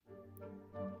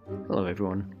Hello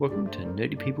everyone, welcome to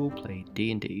Nerdy People Play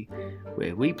D&D,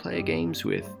 where we play games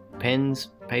with pens,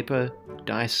 paper,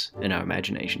 dice, and our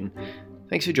imagination.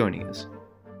 Thanks for joining us.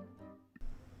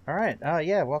 Alright,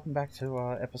 welcome back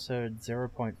to episode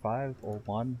 0.5 or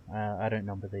 1, I don't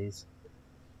number these,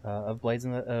 of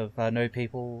Nerdy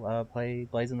People Play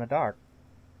Blaze in the Dark.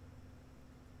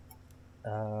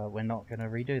 We're not gonna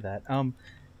redo that.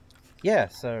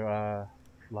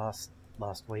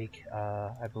 Last week,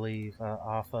 I believe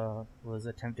Arthur was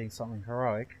attempting something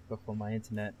heroic before my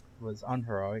internet was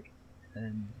unheroic,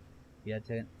 and we had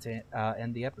to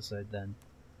end the episode then.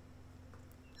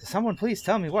 So someone please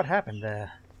tell me what happened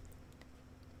there.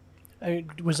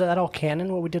 Was that all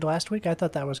canon, what we did last week? I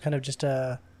thought that was kind of just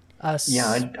us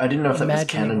I didn't know if that was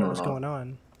canon what or was not. going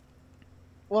on.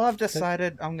 Well, I've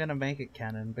decided I'm going to make it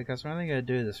canon, because we're only going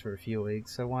to do this for a few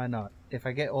weeks, so why not? If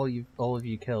I get all of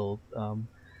you killed,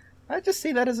 I just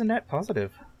see that as a net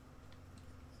positive.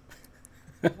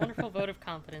 Wonderful vote of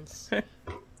confidence.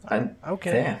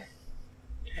 Okay. Fair.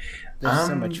 There's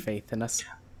so much faith in us.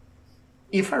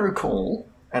 If I recall,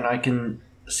 and I can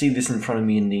see this in front of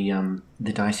me in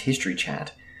the Dice History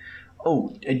chat.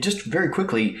 Just very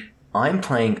quickly, I'm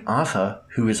playing Arthur,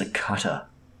 who is a cutter.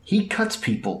 He cuts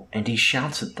people, and he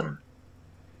shouts at them.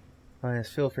 Oh, yes,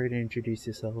 feel free to introduce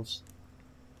yourselves.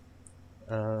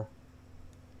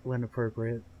 When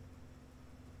appropriate.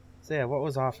 So yeah, what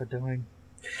was Arthur doing?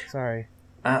 Sorry.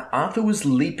 Arthur was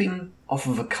leaping off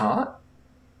of a cart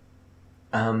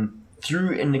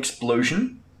through an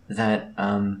explosion that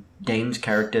Dame's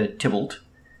character Tybalt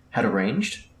had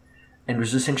arranged, and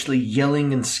was essentially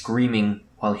yelling and screaming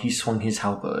while he swung his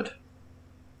halberd.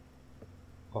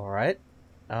 Alright.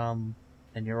 And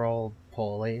you rolled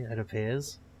poorly, it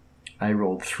appears. I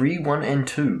rolled 3, 1, and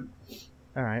 2.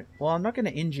 Alright, well, I'm not going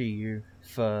to injure you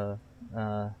for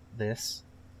this,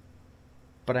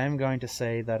 but I am going to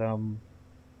say that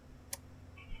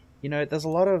there's a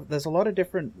lot of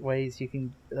different ways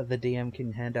the DM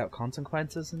can hand out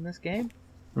consequences in this game.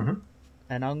 Mm-hmm.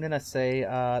 And I'm gonna say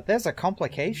there's a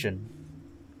complication,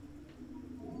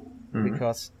 Mm-hmm.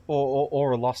 because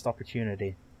or a lost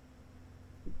opportunity.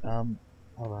 Hold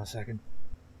on a second.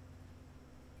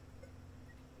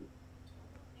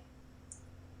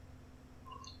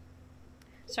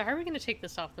 So how are we going to take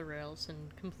this off the rails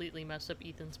and completely mess up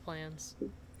Ethan's plans?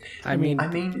 I mean,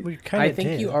 we kind of I think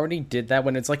did. you already did that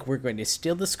when it's like, we're going to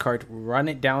steal this cart, run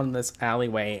it down this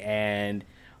alleyway, and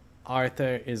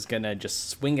Arthur is going to just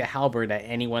swing a halberd at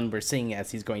anyone we're seeing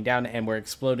as he's going down, and we're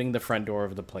exploding the front door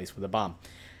of the place with a bomb.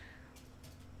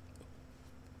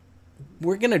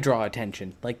 We're going to draw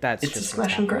attention. Like, that's It's just a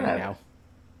what's smash and happening grab. now.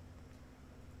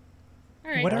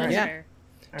 Alright, What are- that's Yeah. fair.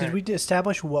 Did we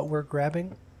establish what we're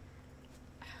grabbing?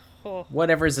 Oh,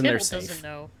 Whatever's in their Tybalt safe. doesn't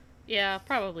know. Yeah,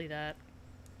 probably that.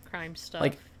 Crime stuff.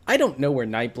 Like, I don't know where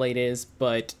Nightblade is,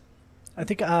 but I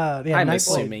think, I'm Nightblade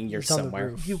assuming you're is on the somewhere.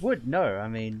 roof. You would know. I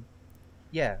mean,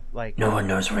 yeah, like No one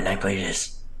knows where Nightblade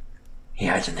is. He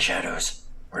hides in the shadows,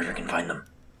 wherever can find them.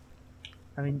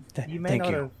 I mean, you may Thank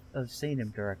not you. have seen him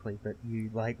directly, but you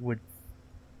would.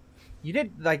 You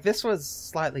did this was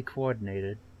slightly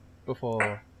coordinated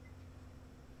before.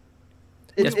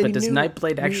 yes, we but does knew-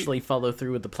 Nightblade we- actually follow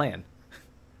through with the plan?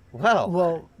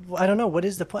 Well, I don't know. What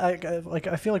is the plan?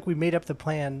 I feel like we made up the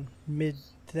plan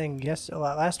mid-thing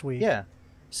last week. yeah,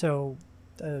 So,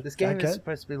 this game is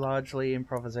supposed to be largely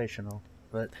improvisational,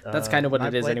 but That's kind of what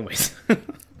it is Nightblade- anyways.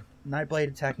 Nightblade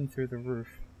attacking through the roof,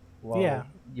 while Yeah.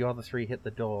 the other three hit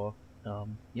the door.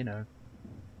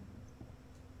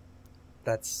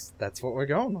 That's what we're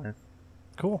going with.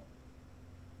 Cool.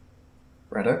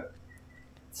 Righto?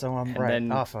 So I'm And right,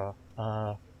 then- Arthur.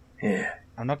 Yeah.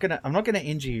 I'm not gonna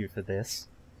injure you for this,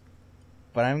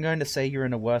 but I'm going to say you're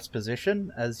in a worse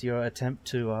position as your attempt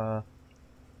to,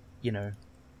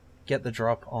 get the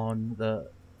drop on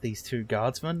these two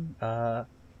guardsmen.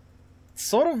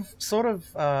 Sort of,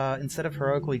 instead of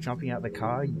heroically jumping out the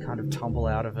car, you kind of tumble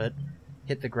out of it,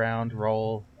 hit the ground,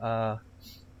 roll, and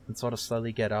sort of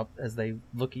slowly get up as they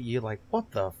look at you like,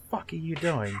 "What the fuck are you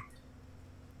doing?"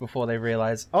 Before they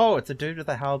realize, "Oh, it's a dude with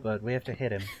a halberd. We have to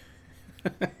hit him."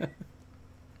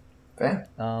 Fair?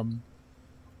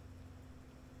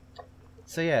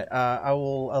 So yeah, I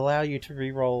will allow you to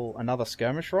re-roll another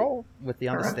skirmish roll with the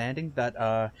Alright. understanding that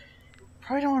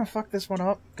probably don't want to fuck this one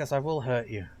up because I will hurt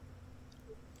you.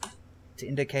 To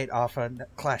indicate Arthur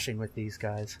clashing with these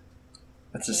guys.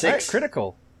 That's a Alright, 6.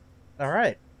 critical.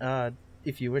 Alright,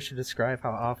 if you wish to describe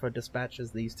how Arthur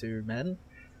dispatches these two men,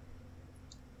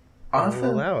 I will Arthur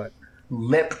allow it.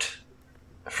 leapt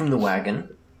from the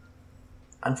wagon.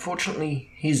 Unfortunately,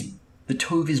 the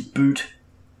toe of his boot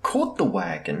caught the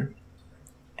wagon,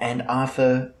 and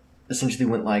Arthur essentially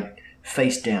went like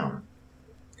face down.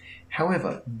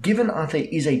 However, given Arthur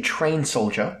is a trained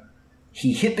soldier,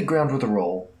 he hit the ground with a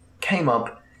roll, came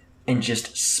up, and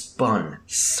just spun,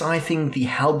 scything the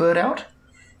halberd out,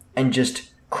 and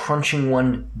just crunching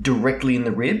one directly in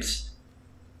the ribs.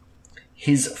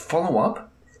 His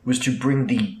follow-up was to bring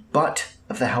the butt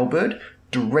of the halberd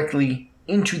directly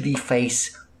into the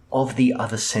face of the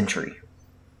other sentry.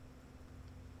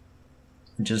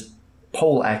 Just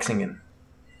pole axing him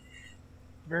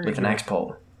with an axe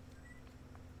pole.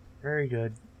 Very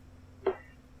good.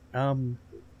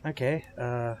 Okay.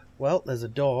 Well, there's a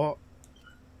door.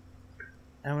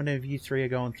 How many of you three are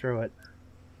going through it?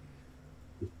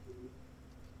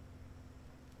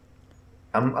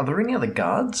 Are there any other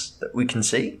guards that we can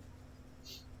see?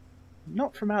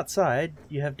 Not from outside.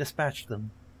 You have dispatched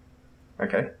them,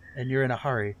 Okay. and you're in a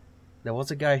hurry. There was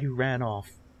a guy who ran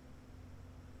off.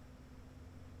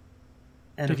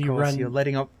 And Did of he course, run- you're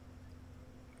letting up.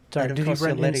 Sorry, and of did he course you're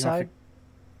run letting off inside?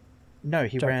 No,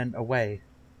 he Sorry. ran away.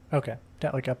 Okay,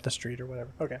 like up the street or whatever.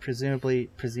 Okay. Presumably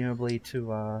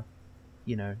to,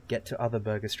 get to other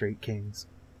Burger Street Kings.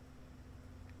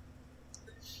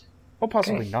 Or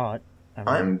possibly Okay. not. I mean,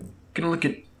 I'm gonna look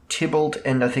at Tybalt,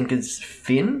 and I think it's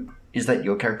Finn. Is that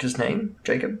your character's name,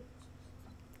 Jacob?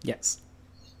 Yes.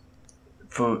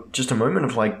 For just a moment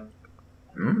of like,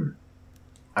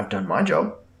 I've done my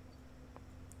job.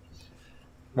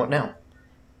 What now?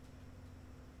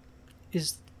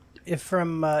 If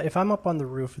I'm up on the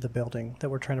roof of the building that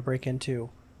we're trying to break into,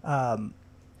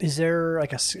 is there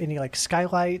like any like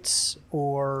skylights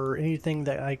or anything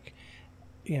that like,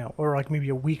 or like maybe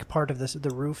a weak part of the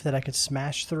roof that I could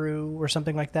smash through or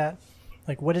something like that?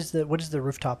 Like what does the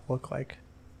rooftop look like?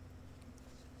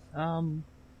 I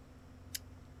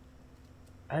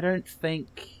don't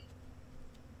think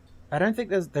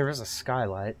there is a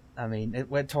skylight. I mean,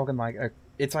 we're talking like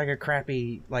it's like a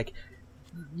crappy like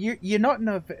you're not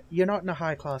in a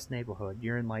high class neighborhood.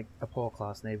 You're in like a poor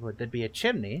class neighborhood. There'd be a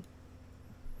chimney,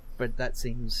 but that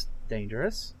seems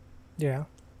dangerous. Yeah.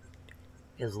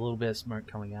 There's a little bit of smoke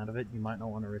coming out of it. You might not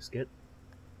want to risk it.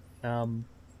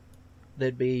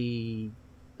 There'd be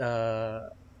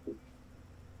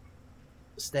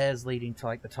stairs leading to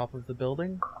like the top of the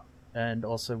building, and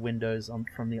also windows on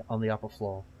the upper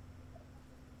floor.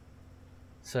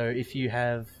 So if you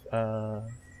have,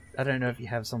 I don't know if you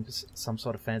have some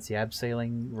sort of fancy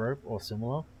abseiling rope or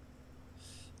similar.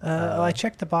 I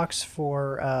checked the box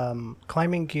for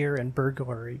climbing gear and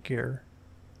burglary gear.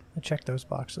 I checked those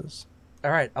boxes. All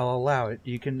right, I'll allow it.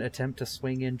 You can attempt to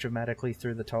swing in dramatically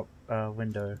through the top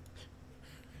window.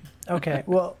 Okay.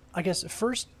 Well, I guess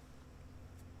first.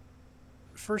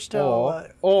 Or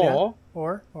you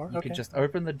you could just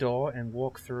open the door and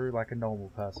walk through like a normal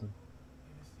person.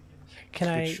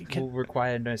 Which will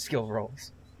require no skill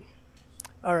rolls.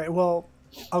 All right. Well,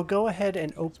 I'll go ahead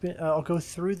and open. I'll go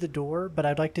through the door, but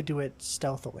I'd like to do it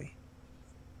stealthily.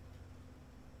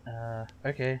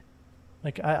 Okay.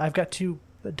 Like I've got 2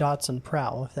 dots on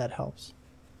prowl, if that helps.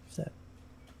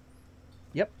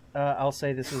 Yep. I'll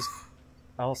say this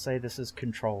is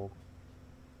control.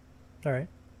 All right.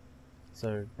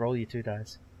 So roll your 2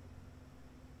 dice.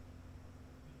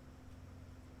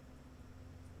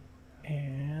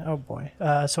 And oh boy.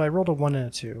 So I rolled a 1 and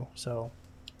a 2. So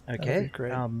Okay.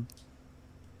 great.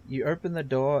 You open the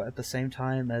door at the same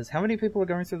time as how many people are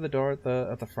going through the door at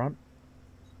the front?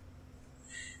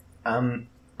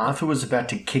 Arthur was about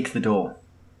to kick the door.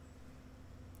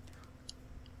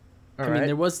 All I mean, right.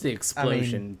 there was the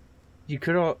explosion. You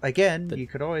could you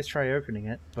could always try opening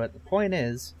it, but the point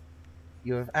is,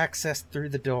 you have access through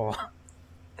the door.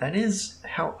 That is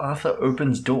how Arthur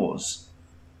opens doors.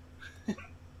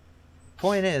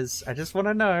 Point is, I just want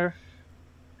to know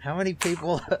how many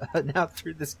people are now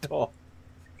through this door.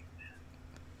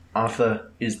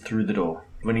 Arthur is through the door.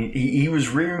 When he was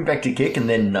rearing back to kick, and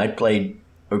then Nightblade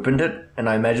opened it, and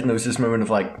I imagine there was this moment of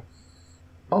like,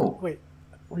 oh, Wait.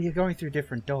 Well, you're going through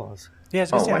different doors. Yeah, I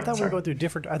was gonna say, I wait, thought we sorry. were going through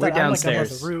different. I We're thought I'm like up on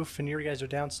downstairs. the roof, and you guys are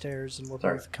downstairs, and we're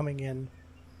Sorry. both coming in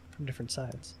from different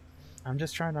sides. I'm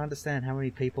just trying to understand how many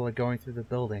people are going through the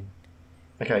building.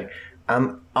 okay.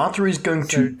 Arthur is going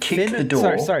to kick Finn the and-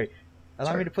 door. Sorry.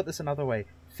 Allow Sorry. me to put this another way.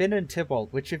 Finn and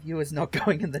Tybalt, which of you is not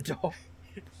going in the door?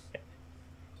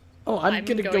 Oh, I'm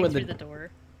gonna go in through the the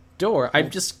door. door. I'm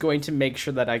just going to make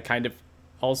sure that I kind of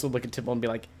also look at Tybalt and be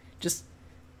like, just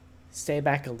stay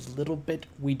back a little bit.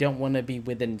 We don't want to be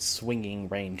within swinging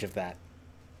range of that.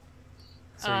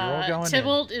 So you're all going in.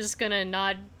 Tybalt is gonna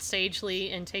nod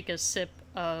sagely and take a sip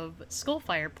of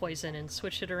skullfire poison and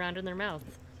switch it around in their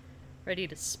mouth, ready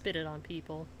to spit it on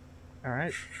people. All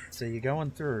right. So you're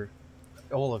going through,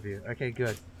 all of you. Okay,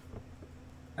 good.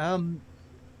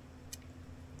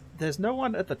 There's no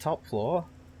one at the top floor,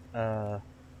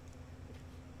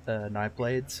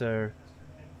 Nightblade, so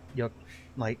you're,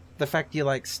 like, the fact you,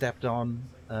 like, stepped on,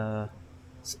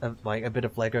 like, a bit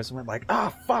of Legos and went like,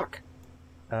 fuck!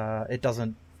 It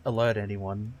doesn't alert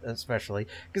anyone, especially,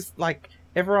 because, like,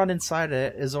 everyone inside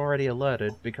it is already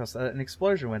alerted because an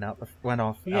explosion went off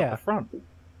out the front.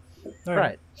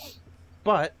 Right.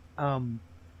 But, the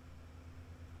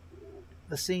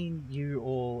scene you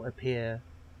all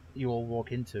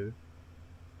walk into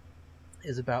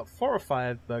is about 4 or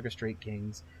 5 Burger Street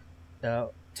Kings.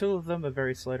 2 of them are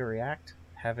very slow to react,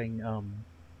 having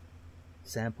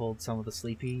sampled some of the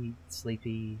sleepy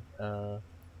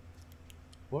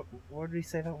what did we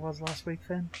say that was last week,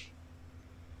 Finn?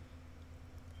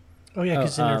 Oh yeah,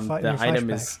 because the item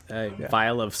is a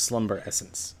vial of slumber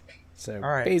essence. So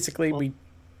basically, we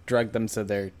drug them so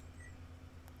they're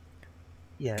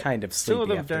kind of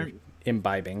sleepy after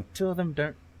imbibing. Two of them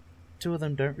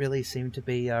don't really seem to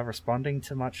be responding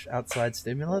to much outside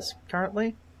stimulus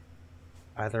currently.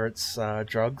 Either it's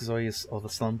drugs or the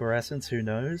slumber essence, who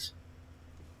knows.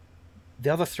 The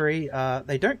other 3,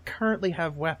 they don't currently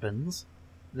have weapons.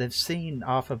 They've seen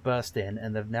Arthur burst in,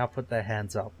 and they've now put their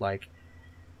hands up like,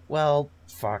 well,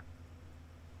 fuck.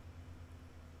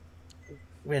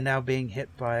 We're now being hit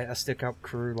by a stick-up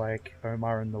crew like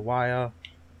Omar and The Wire.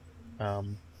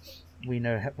 We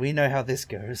know how this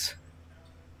goes.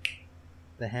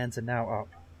 The hands are now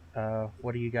up.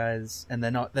 What are you guys? And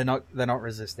they're not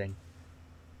resisting.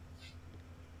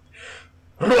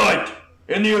 Right!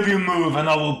 Any of you move and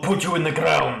I will put you in the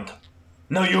ground.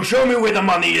 Now you show me where the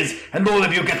money is and all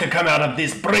of you get to come out of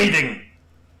this breathing.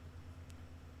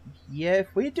 Yeah,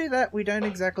 if we do that, we don't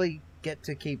exactly get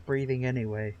to keep breathing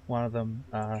anyway. One of them,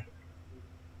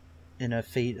 in a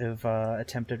feat of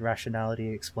attempted rationality,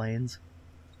 explains.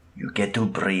 You get to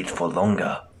breathe for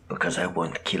longer because I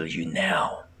won't kill you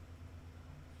now.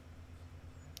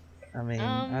 I mean,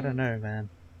 I don't know, man.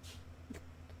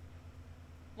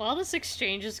 While this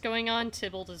exchange is going on,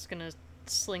 Tybalt is gonna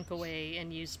slink away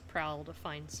and use Prowl to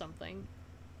find something.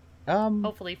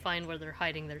 Hopefully find where they're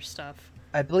hiding their stuff.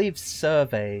 I believe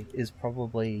Survey is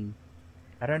probably...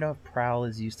 I don't know if Prowl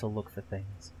is used to look for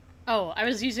things. Oh, I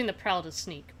was using the Prowl to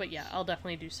sneak, but yeah, I'll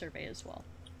definitely do Survey as well.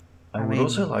 I would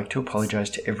also like to apologize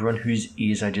to everyone whose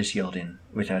ears I just yelled in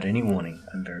without any warning.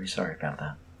 I'm very sorry about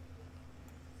that.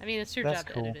 I mean, it's your job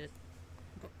to edit it.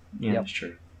 Yeah, that's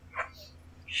true.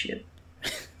 Shit.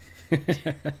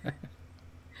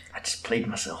 I just played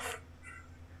myself.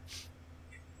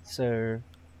 So,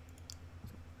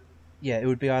 yeah, it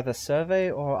would be either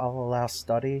Survey or I'll allow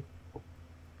Study.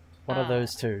 One of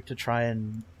those two to try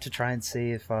and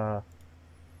see if where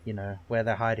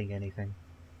they're hiding anything.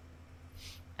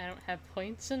 I don't have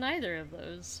points in either of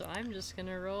those, so I'm just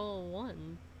gonna roll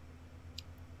 1.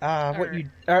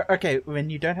 Okay, when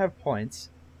you don't have points,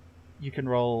 you can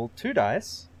roll 2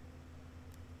 dice.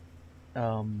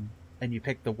 And you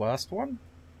pick the worst one.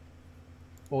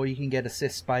 Or you can get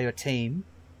assists by your team.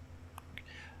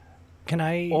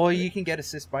 Or you can get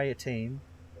assists by your team.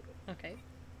 Okay.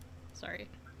 Sorry.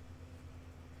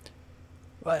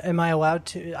 Am I allowed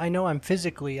to... I know I'm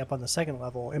physically up on the 2nd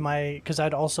level. Am I... Because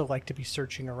I'd also like to be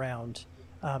searching around.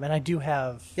 And I do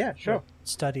have... Yeah, sure.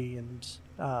 Study and...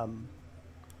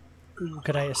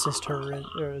 could I assist her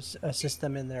or assist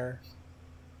them in their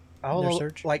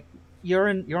search? Like, you're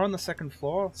on the 2nd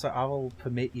floor, so I will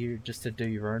permit you just to do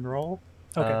your own roll.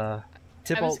 Okay. I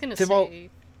was gonna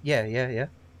say... Yeah.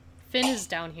 Finn is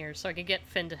down here, so I could get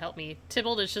Finn to help me.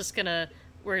 Tybalt is just gonna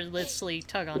wordlessly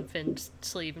tug on Finn's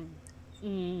sleeve and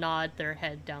nod their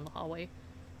head down the hallway.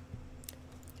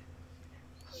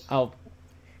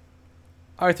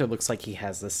 Arthur looks like he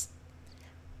has this...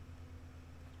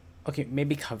 Okay,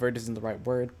 maybe covered isn't the right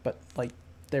word, but, like,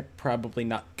 they're probably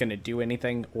not gonna do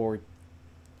anything, or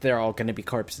they're all gonna be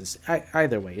corpses.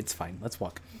 Either way, it's fine. Let's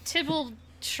walk. Tybalt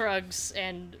shrugs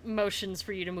and motions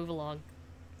for you to move along.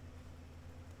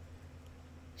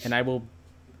 And I will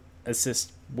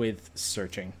assist with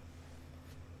searching.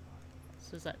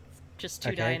 So is that just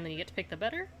 2 die and then you get to pick the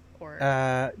better? Or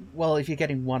well, if you're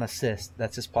getting 1 assist,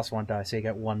 that's just plus 1 die, so you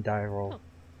get 1 die roll.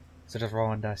 So just roll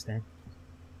 1 dice, Dan.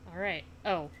 Alright.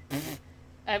 Oh.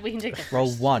 We can take the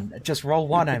Roll 1. Just roll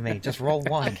 1, I mean. Just roll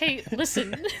 1. Okay,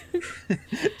 listen.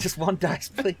 Just 1 dice,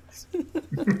 please.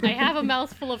 I have a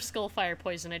mouthful of Skullfire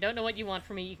poison. I don't know what you want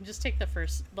from me. You can just take the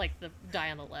first, like, the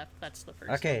die on the left. That's the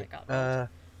first one I got.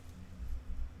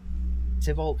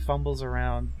 Tybalt fumbles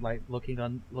around, like, looking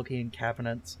in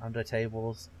cabinets, under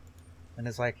tables, and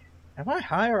is like, am I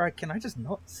high or can I just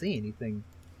not see anything?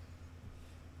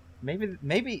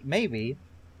 Maybe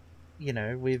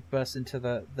we've burst into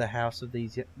the house of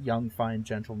these young, fine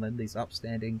gentlemen, these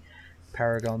upstanding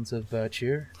paragons of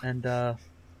virtue, and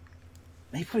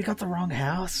maybe we got the wrong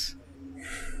house.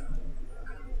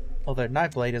 Although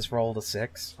Nightblade has rolled a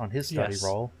 6 on his study Yes.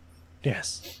 roll,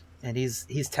 Yes. and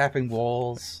he's tapping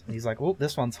walls, and he's like, "Oh,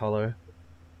 this one's hollow."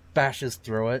 Bashes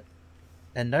through it,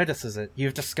 and notices it.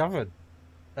 You've discovered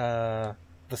the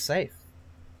safe.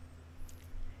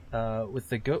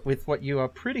 With what you are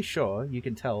pretty sure you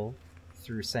can tell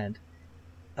through scent.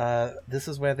 This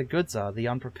is where the goods are, the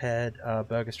unprepared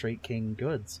Burger Street King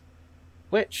goods.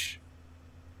 Which,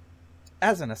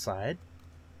 as an aside,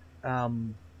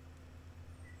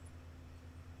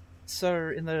 so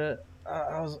in the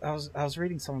I was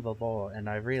reading some of the lore, and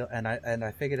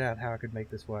I figured out how I could make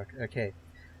this work. Okay,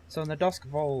 so in the Dusk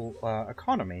Vol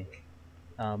economy,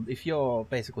 if you're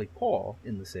basically poor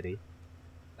in the city,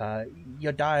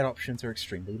 your diet options are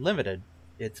extremely limited.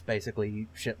 It's basically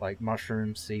shit like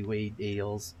mushrooms, seaweed,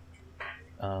 eels,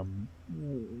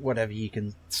 whatever you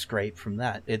can scrape from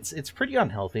that. It's pretty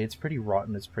unhealthy. It's pretty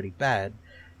rotten. It's pretty bad.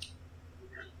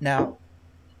 Now,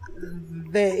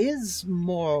 there is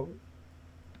more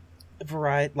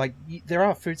variety. Like, there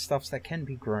are foodstuffs that can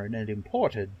be grown and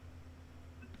imported.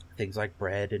 Things like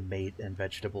bread and meat and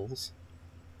vegetables.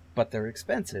 But they're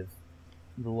expensive.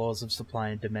 The laws of supply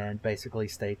and demand basically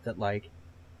state that, like,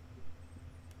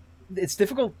 it's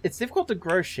difficult to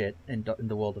grow shit in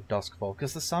the world of Duskfall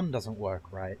because the sun doesn't work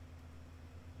right.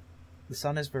 The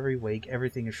sun is very weak.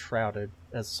 Everything is shrouded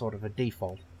as sort of a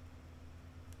default.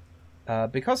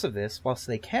 Because of this, whilst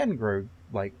they can grow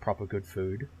like proper good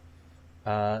food,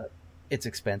 it's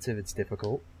expensive, it's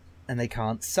difficult, and they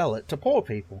can't sell it to poor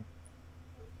people.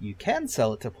 You can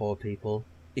sell it to poor people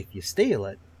if you steal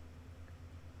it.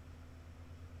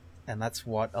 And that's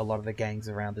what a lot of the gangs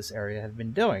around this area have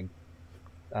been doing.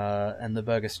 And the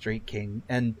Burger Street King.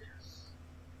 And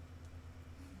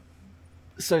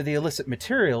so the illicit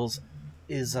materials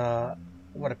is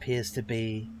what appears to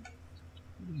be,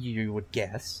 you would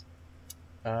guess,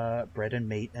 bread and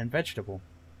meat and vegetable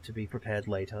to be prepared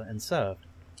later and served.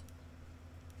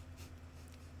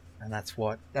 And that's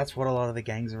what a lot of the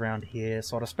gangs around here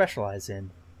sort of specialize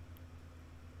in.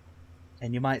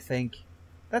 And you might think,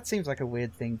 that seems like a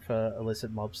weird thing for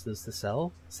illicit mobsters to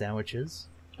sell. Sandwiches,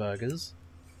 burgers,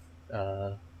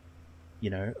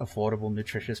 affordable,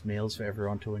 nutritious meals for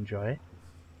everyone to enjoy.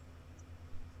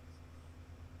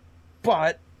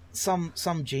 But some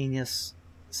genius,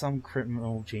 some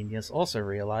criminal genius also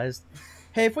realized,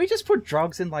 hey, if we just put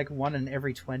drugs in like 1 in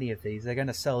every 20 of these, they're going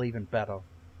to sell even better.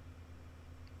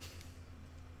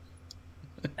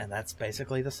 And that's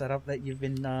basically the setup that you've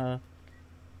been...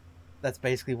 that's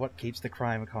basically what keeps the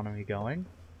crime economy going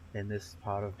in this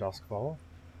part of Duskfall.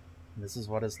 And this is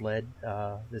what has led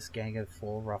this gang of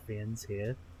 4 ruffians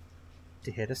here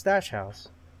to hit a stash house.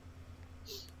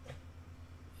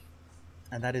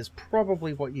 And that is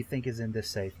probably what you think is in this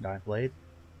safe, Nightblade.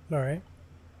 All right.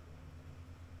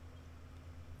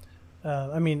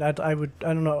 I mean, I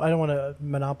don't know. I don't want to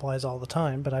monopolize all the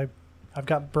time, but I've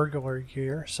got burglar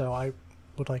gear, so I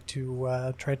would like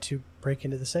to try to break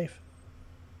into the safe.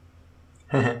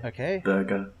 Okay.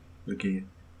 Burger. Look here.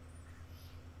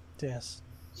 Yes.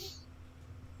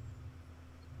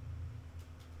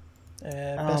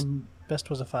 Best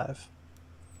was a 5.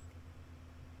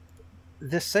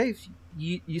 This safe,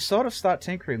 you sort of start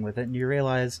tinkering with it, and you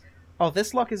realize, oh,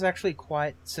 this lock is actually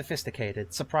quite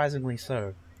sophisticated, surprisingly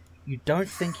so. You don't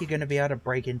think you're going to be able to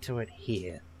break into it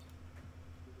here.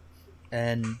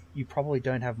 And you probably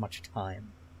don't have much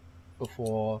time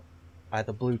before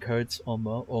either blue coats or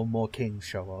more kings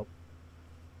show up.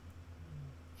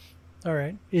 All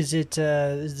right. Is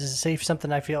the safe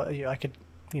something I feel I could,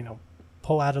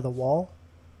 pull out of the wall?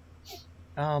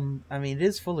 I mean, it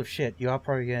is full of shit. You are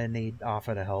probably going to need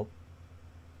Arthur to help.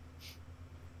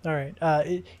 All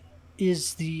right.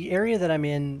 Is the area that I'm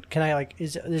in? Can I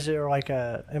is there am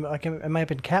I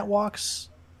up in catwalks,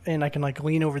 and I can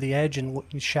lean over the edge and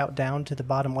shout down to the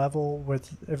bottom level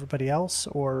with everybody else,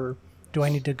 or do I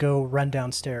need to go run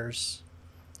downstairs?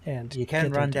 And you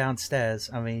can run downstairs.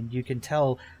 I mean, you can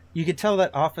tell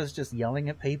that Arthur's just yelling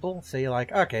at people. So you're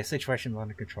like, okay, situation's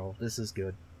under control. This is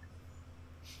good.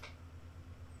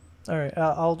 All right.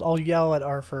 I'll yell at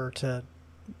Arthur to,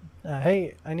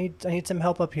 hey, I need some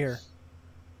help up here.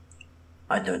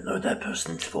 I don't know that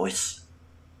person's voice.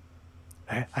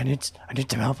 I need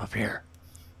some help up here.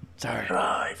 Sorry,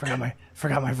 Right.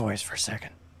 forgot my voice for a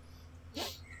second.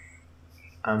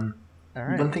 All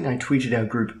right. One thing I tweeted our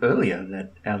group earlier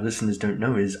that our listeners don't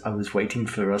know is I was waiting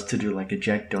for us to do like a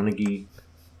Jack Donaghy,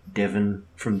 Devon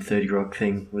from 30 Rock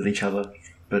thing with each other,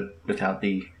 but without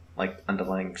the like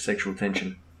underlying sexual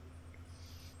tension.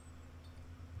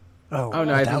 Oh,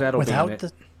 no, I think that'll be in without it.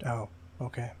 the. Oh,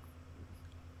 okay.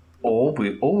 Or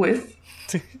with.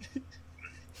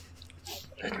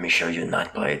 Let me show you,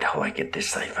 Nightblade, how I get this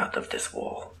safe out of this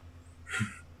wall.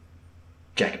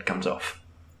 Jacket comes off.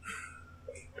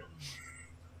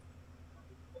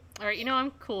 Alright,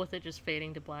 I'm cool with it just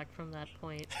fading to black from that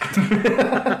point.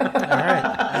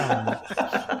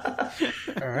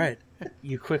 All right.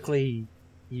 You quickly,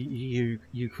 the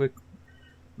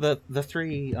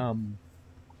three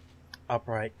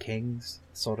upright kings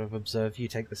sort of observe you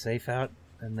take the safe out,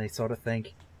 and they sort of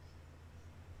think,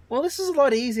 well, this is a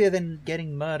lot easier than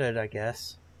getting murdered, I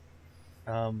guess.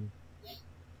 And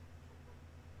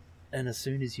as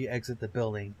soon as you exit the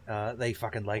building, they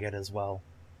fucking leg it as well.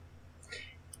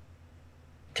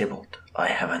 Tybalt, I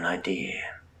have an idea.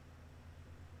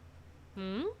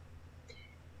 Hmm?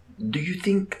 Do you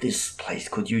think this place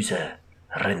could use a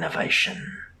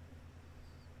renovation?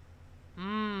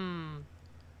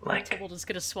 Like Tybalt is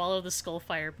gonna swallow the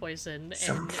skullfire poison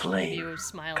some and flame give you a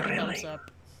smile and grilling. thumbs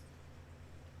up.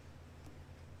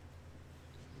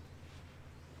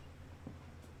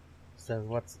 So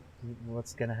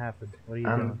what's gonna happen? What are you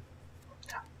doing?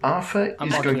 Arthur I'm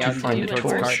is walking going to out find a into the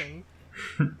torch. Arson.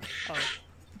 Oh.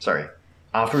 Sorry.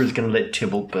 Arthur is going to let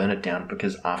Tybalt burn it down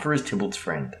because Arthur is Tybalt's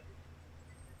friend.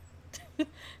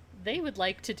 They would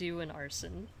like to do an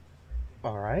arson.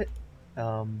 All right.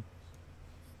 I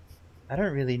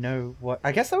don't really know what.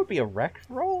 I guess that would be a rec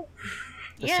roll.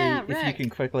 To Yeah, see if you rec. can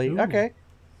quickly. Ooh. Okay.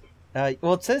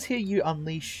 Well, it says here you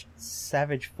unleash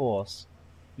savage force.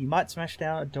 You might smash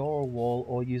down a door or wall,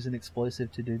 or use an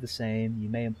explosive to do the same. You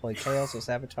may employ chaos or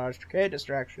sabotage to create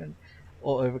distraction,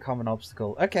 or overcome an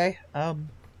obstacle. Okay. I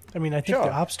mean, I think Sure.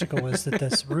 the obstacle is that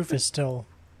this roof is still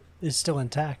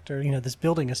intact, or this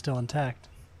building is still intact.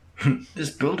 This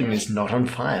building is not on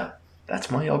fire. That's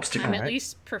my obstacle. I'm at Alright.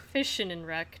 least proficient in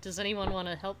rec. Does anyone want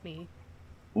to help me?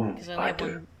 Ooh, Because I only I have do.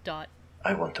 one dot.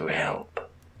 I want to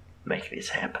help make this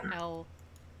happen. I'll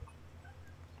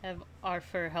have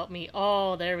Arthur help me.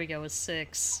 Oh, there we go, a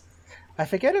 6. I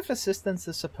forget if assistance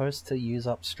is supposed to use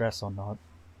up stress or not.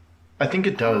 I think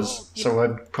it does, Oh, you- so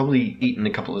I've probably eaten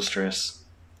a couple of stress.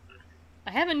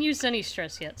 I haven't used any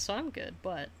stress yet, so I'm good,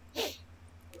 but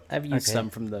I've used Okay. some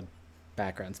from the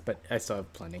backgrounds, but I still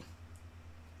have plenty.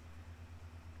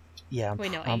 Yeah.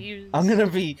 Wait, no, I I'm used-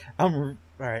 all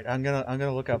right. I'm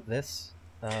gonna look up this.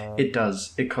 It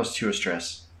does. It costs you a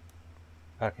stress.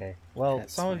 Okay. Well,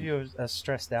 That's some of fine. you are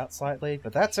stressed out slightly,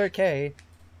 but that's okay.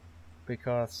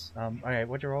 Because, okay,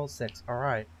 what'd you roll? 6.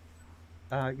 Alright.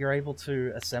 You're able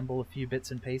to assemble a few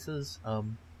bits and pieces.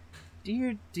 Do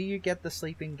you get the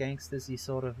sleeping gangsters?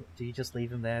 Do you just leave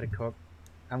them there to cook?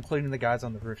 I'm including the guys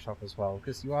on the rooftop as well,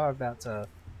 because you are about to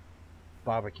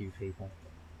barbecue people.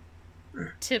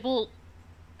 Tybalt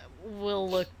will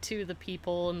look to the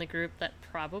people in the group that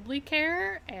probably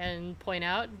care and point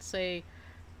out and say,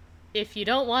 if you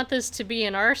don't want this to be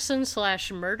an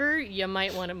arson/murder, you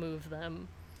might want to move them.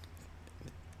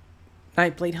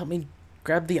 Nightblade, help me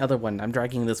grab the other one. I'm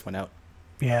dragging this one out.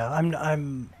 Yeah,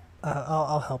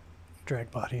 I'll help drag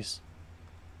bodies.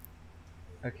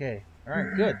 Okay.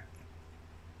 Alright, good.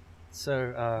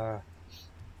 So,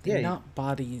 They're yeah, not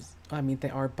bodies. I mean, they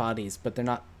are bodies, but they're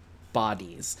not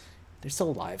bodies. They're still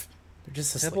alive. They're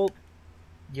just asleep. Tybalt,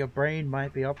 your brain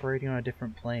might be operating on a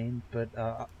different plane, but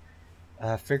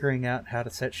figuring out how to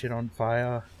set shit on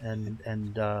fire and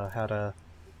how to,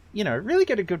 really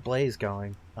get a good blaze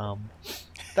going.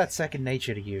 That's second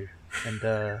nature to you. And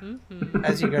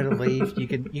as you go to leave, you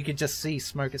can just see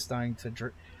smoke is starting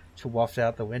to waft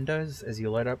out the windows as you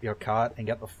load up your cart and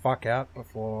get the fuck out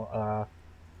before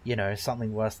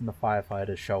something worse than the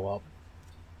firefighters show up.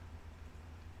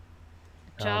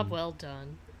 Job well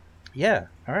done. Yeah,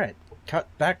 alright. Cut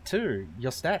back to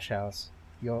your stash house.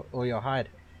 Your hide.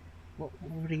 What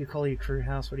do you call your crew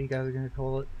house? What are you guys going to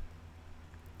call it?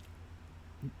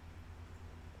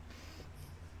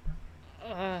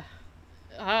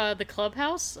 The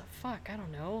clubhouse? Fuck, I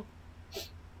don't know.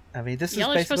 I mean, this is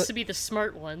Y'all are basically supposed to be the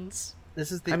smart ones.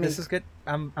 this is good.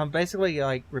 I'm basically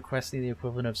like requesting the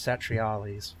equivalent of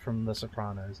Satriali's from The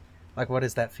Sopranos. Like, what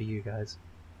is that for you guys?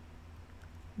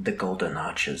 The Golden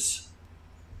Arches.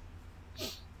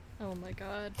 Oh my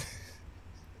god.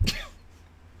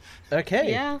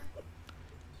 Okay. Yeah.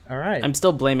 All right. I'm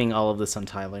still blaming all of this on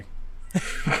Tyler.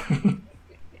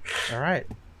 All right.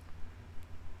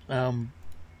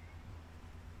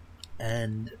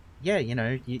 And yeah,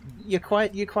 you're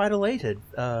quite elated.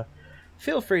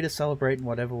 Feel free to celebrate in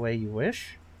whatever way you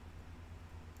wish.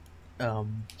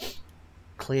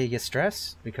 clear your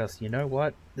stress, because you know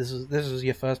what? This was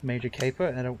your first major caper,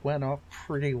 and it went off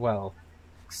pretty well.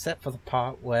 Except for the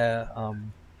part where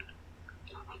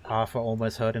Arthur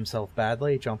almost hurt himself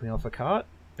badly jumping off a cart,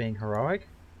 being heroic.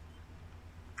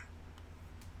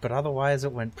 But otherwise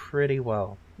it went pretty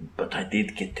well. But I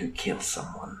did get to kill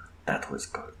someone. That was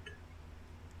good.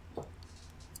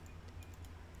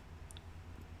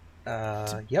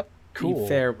 Yep, cool. Be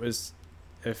fair, it was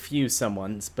a few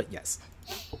someones, but yes.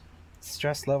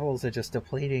 Stress levels are just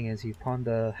depleting as you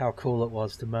ponder how cool it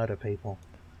was to murder people.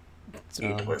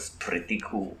 It was pretty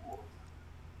cool.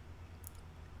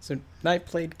 So,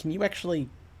 Nightblade, can you actually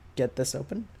get this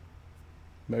open?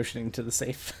 Motioning to the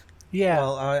safe. Yeah.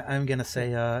 Well, I'm gonna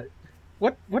say,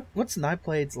 what's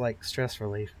Nightblade's like stress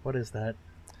relief? What is that?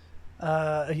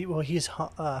 He's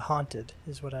haunted,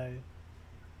 is what I.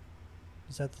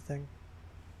 Is that the thing?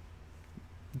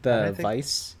 The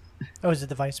vice? Oh, is it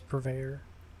the vice purveyor?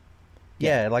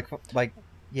 Yeah, like,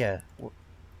 yeah.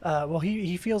 Well,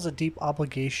 he feels a deep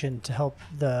obligation to help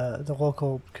the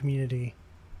local community.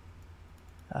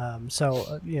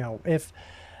 If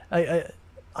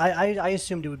I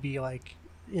assumed it would be like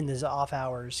in his off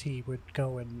hours he would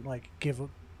go and like give,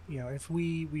 if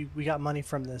we got money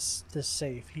from this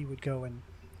safe, he would go and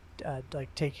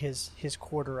like take his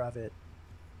quarter of it,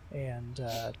 and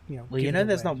Well, give it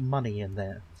there's away. not money in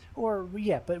there. Or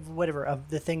yeah, but whatever of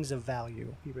the things of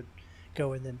value, he would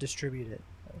go and then distribute it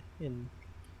in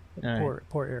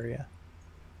poor area.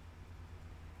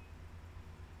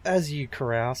 As you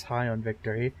carouse high on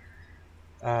victory,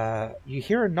 you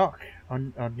hear a knock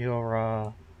on your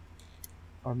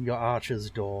archer's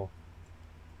door,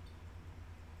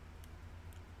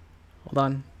 Hold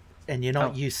on. and you're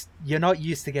not used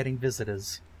to getting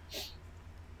visitors.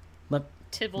 Let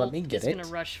Tibble me get is it. gonna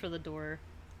rush for the door.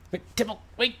 Wait, Tibble,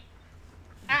 wait!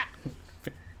 Ah!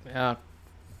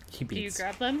 He Do you beats.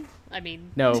 grab them? I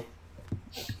mean, No.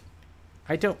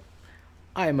 I don't.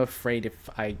 I'm afraid if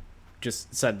I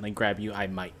just suddenly grab you, I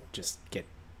might just get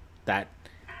that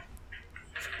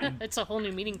it's a whole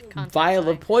new meaning concept. vial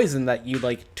of poison that you,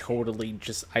 like, totally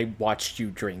just... I watched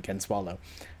you drink and swallow.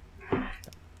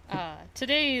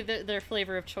 Today, their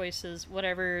flavor of choice is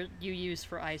whatever you use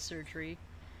for eye surgery.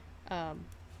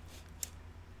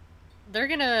 They're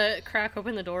gonna crack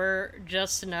open the door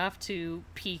just enough to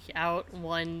peek out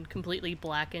one completely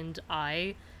blackened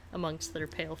eye amongst their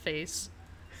pale face.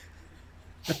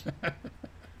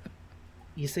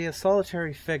 You see a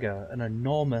solitary figure, an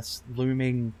enormous,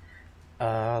 looming,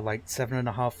 like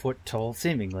 7.5 foot tall,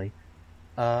 seemingly,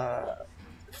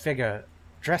 figure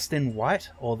dressed in white,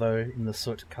 although in the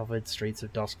soot-covered streets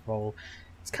of Duskfall,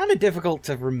 it's kind of difficult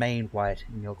to remain white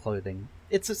in your clothing.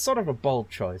 It's a sort of a bold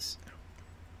choice.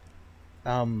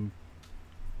 A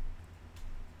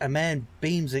man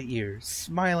beams at you,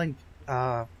 smiling,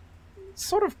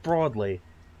 sort of broadly,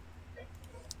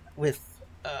 with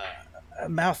a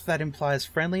mouth that implies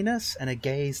friendliness and a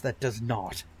gaze that does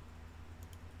not.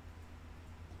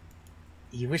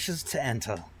 He wishes to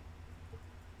enter.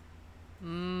 Are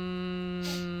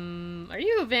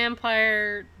you a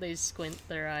vampire? They squint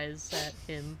their eyes at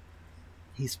him.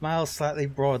 He smiles slightly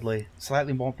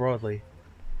more broadly.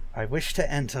 I wish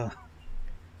to enter.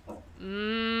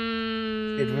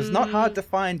 It was not hard to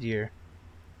find you.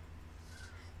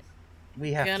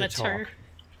 We have Gonna to talk. turn.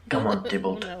 Come on,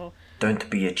 Tibble. No. Don't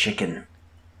be a chicken.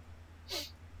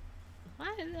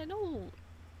 I don't.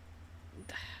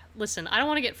 Listen, I don't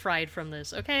want to get fried from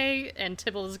this, okay? And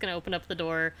Tibble is going to open up the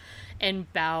door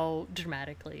and bow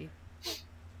dramatically.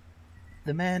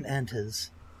 The man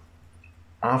enters.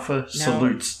 Arthur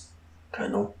salutes.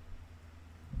 Colonel.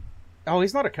 Oh,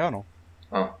 he's not a colonel.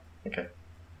 Oh, okay.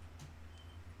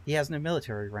 He has no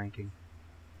military ranking.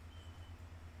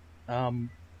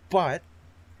 But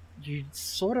you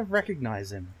sort of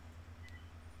recognize him.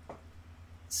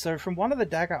 So from one of the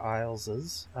Dagger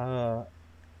Isles's,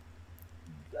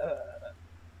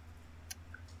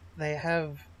 they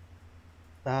have.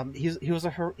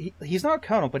 He's not a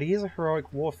colonel, but he is a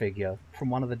heroic war figure from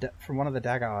one of the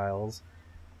Dagger Isles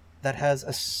that has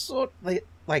a sort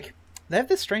like they have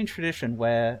this strange tradition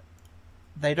where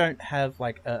they don't have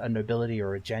like a nobility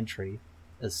or a gentry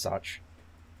as such,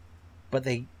 but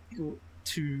they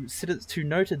to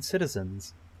noted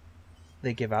citizens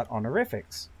they give out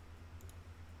honorifics.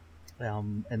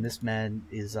 And this man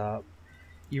is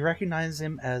you recognize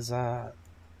him as the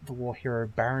war hero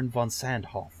Baron von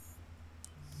Sandhoff.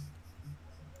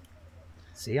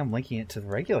 See, I'm linking it to the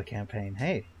regular campaign,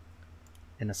 hey,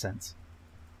 in a sense.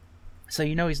 So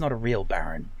you know he's not a real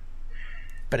Baron,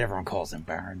 but everyone calls him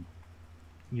Baron.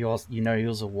 You know he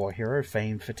was a war hero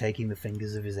famed for taking the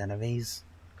fingers of his enemies.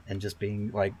 and just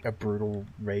being like a brutal,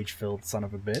 rage-filled son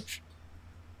of a bitch.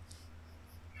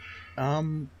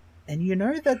 And you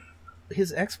know that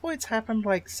his exploits happened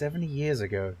like 70 years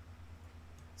ago.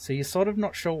 So you're sort of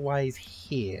not sure why he's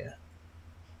here.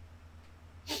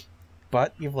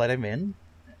 But you've let him in,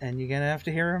 and you're gonna have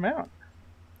to hear him out.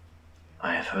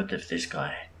 I have heard of this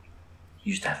guy.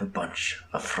 He used to have a bunch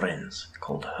of friends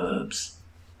called Herbs,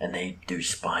 and they do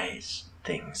spies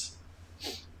things.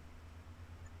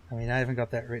 I mean, I haven't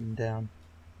got that written down.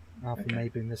 Arthur Okay. may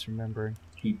be misremembering.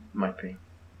 He might be.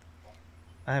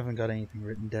 I haven't got anything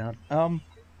written down.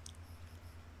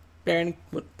 Baron,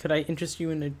 could I interest you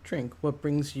in a drink? What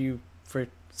brings you for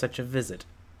such a visit?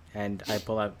 And I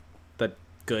pull out the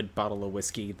good bottle of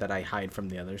whiskey that I hide from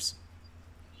the others.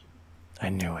 I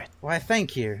knew it. Why,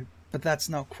 thank you, but that's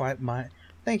not quite my...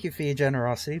 Thank you for your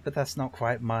generosity, but that's not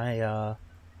quite my,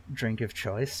 drink of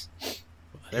choice.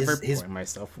 Whatever, His- pouring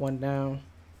myself one now.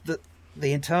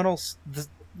 The internals...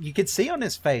 you could see on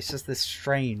his face just this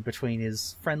strain between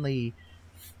his friendly...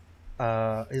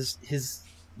 his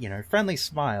friendly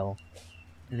smile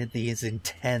and his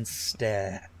intense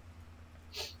stare.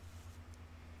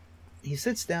 He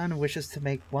sits down and wishes to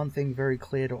make one thing very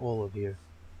clear to all of you.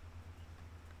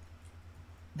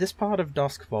 This part of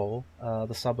Duskbowl,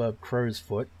 the suburb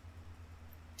Crowsfoot,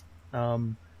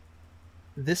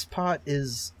 this part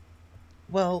is,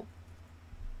 well,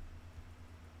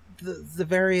 the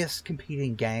various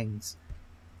competing gangs.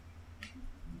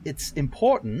 It's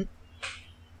important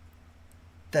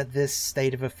that this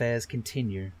state of affairs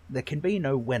continue. There can be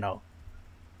no winner.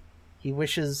 He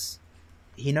knows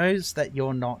that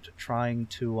you're not trying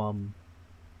to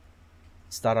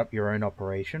start up your own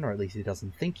operation, or at least he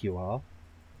doesn't think you are.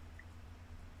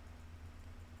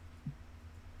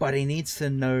 But he needs to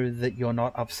know that you're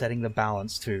not upsetting the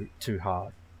balance too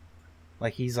hard.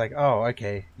 Like, he's like, oh,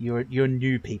 okay, you're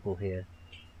new people here.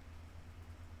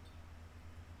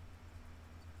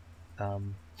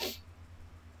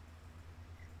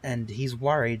 And he's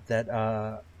worried that,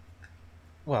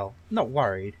 well, not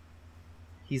worried.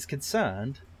 He's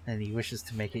concerned, and he wishes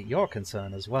to make it your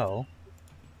concern as well,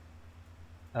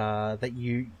 that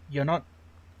you're not...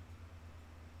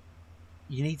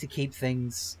 You need to keep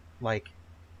things, like...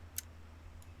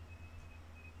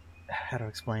 How to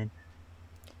explain?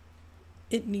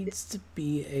 It needs to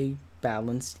be a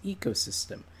balanced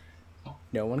ecosystem.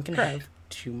 No one can have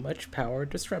too much power,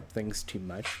 disrupt things too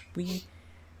much.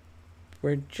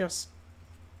 We're just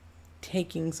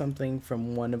taking something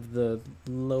from one of the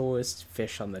lowest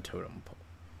fish on the totem pole.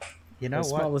 You know the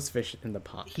what? smallest fish in the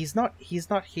pond. He's not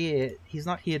here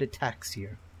to tax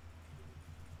you.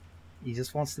 He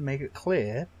just wants to make it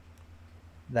clear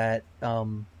that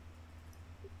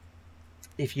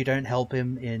if you don't help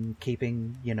him in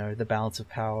keeping, the balance of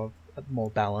power more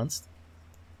balanced,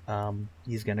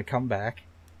 he's going to come back.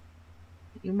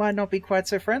 You might not be quite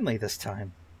so friendly this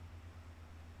time.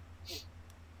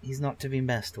 He's not to be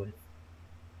messed with.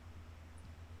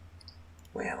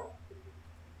 Well,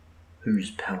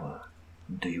 whose power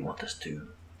do you want us to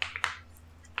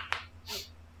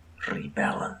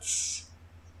rebalance?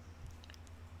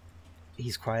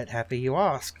 He's quite happy you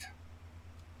asked.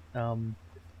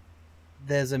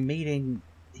 There's a meeting.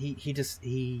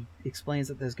 He explains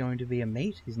that there's going to be a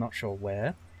meet. He's not sure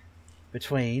where.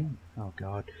 Between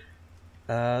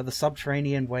the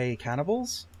Subterranean Way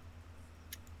cannibals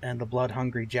and the Blood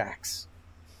Hungry Jacks.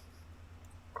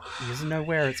 He doesn't know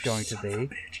where it's going to be.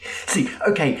 See,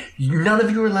 okay, none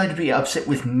of you are allowed to be upset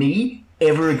with me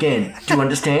ever again. Do you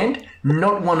understand?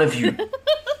 Not one of you.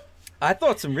 I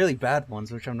thought some really bad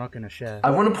ones, which I'm not going to share.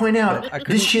 I want to point out, I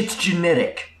couldn't- this shit's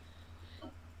genetic.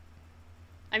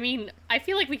 I mean, I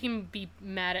feel like we can be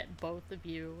mad at both of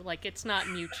you. Like, it's not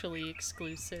mutually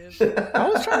exclusive. I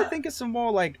was trying to think of some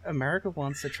more like America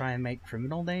wants to try and make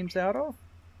criminal names out of,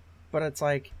 but it's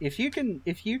like if you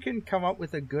can come up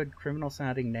with a good criminal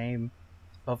sounding name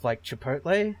of like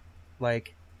Chipotle,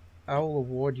 like I will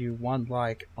award you one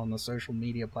like on the social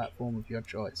media platform of your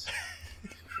choice.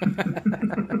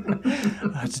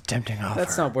 That's a tempting offer.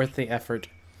 That's not worth the effort.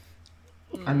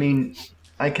 I mean,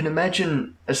 I can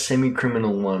imagine a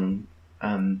semi-criminal one,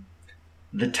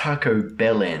 the Taco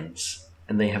Bell ends,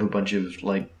 and they have a bunch of,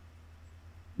 like,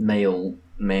 male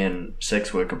man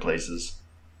sex worker places.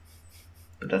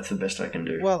 But that's the best I can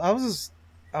do. Well, I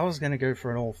was gonna go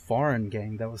for an all foreign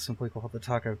gang that was simply called the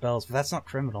Taco Bells, but that's not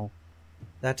criminal.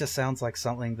 That just sounds like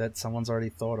something that someone's already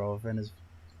thought of and is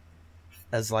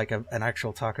as like an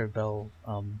actual Taco Bell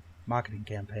marketing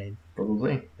campaign.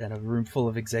 Probably. And a room full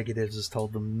of executives has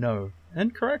told them no,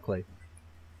 and correctly.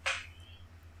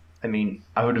 I mean,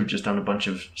 I would have just done a bunch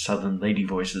of southern lady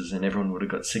voices and everyone would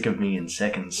have got sick of me in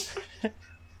seconds.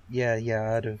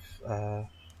 Yeah, I'd have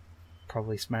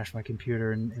probably smashed my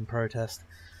computer in protest.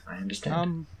 I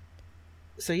understand.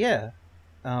 So yeah,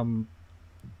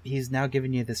 he's now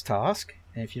given you this task,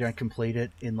 and if you don't complete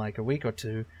it in like a week or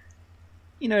two,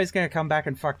 he's going to come back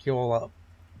and fuck you all up.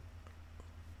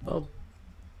 Well,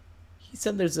 he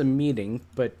said there's a meeting,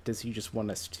 but does he just want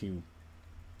us to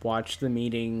watch the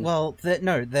meeting? Well,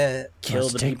 they're kill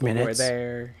the take people who are minutes.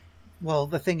 there. Well,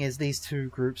 the thing is, these two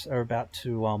groups are about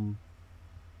to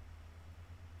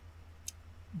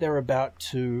they're about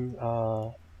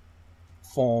to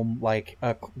form like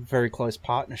a very close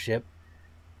partnership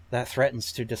that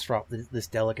threatens to disrupt this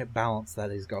delicate balance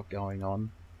that he's got going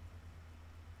on.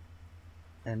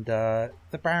 And the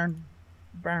Baron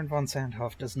von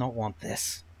Sandhoff does not want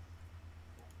this.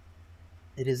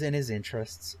 It is in his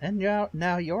interests, and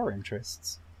now your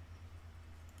interests,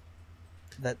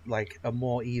 that like a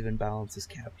more even balance is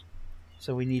kept.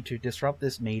 So we need to disrupt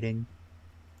this meeting,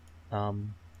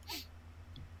 and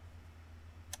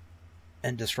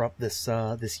disrupt this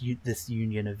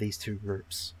union of these two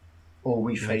groups. Or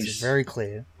we It's face very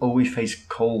clear.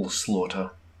 coal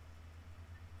slaughter.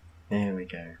 There we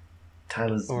go.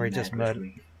 Tyler's Or he mad just with murder-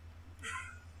 me.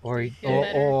 Or he Feel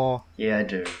better? or Yeah, I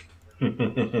do.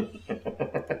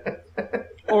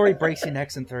 or he breaks your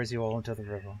necks and throws you all into the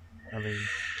river. I mean,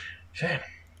 Fair.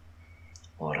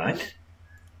 All right.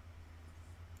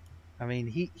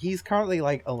 he's currently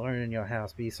like alone in your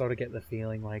house, but you sort of get the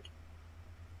feeling like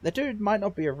the dude might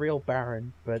not be a real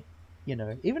Baron, but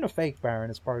even a fake Baron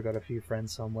has probably got a few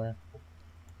friends somewhere.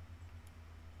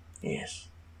 Yes.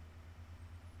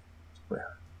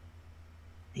 Well,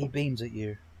 He beams at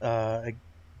you.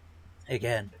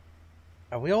 Again.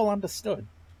 Are we all understood?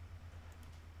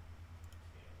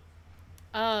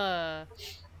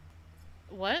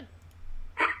 What?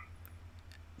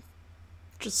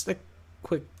 Just a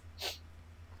quick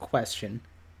question.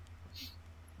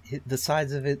 The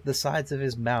sides of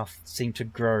his mouth seem to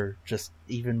grow just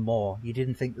even more. You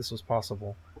didn't think this was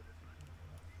possible.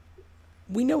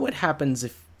 We know what happens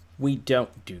if we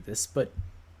don't do this, but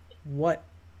what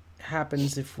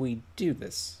happens if we do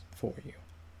this for you?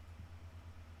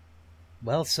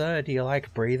 Well, sir, do you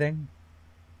like breathing?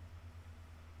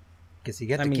 Because you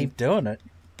get to I mean- keep doing it.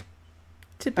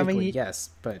 Typically, you- yes,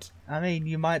 but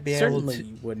You might be certainly able to.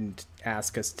 you wouldn't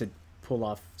ask us to pull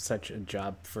off such a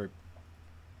job for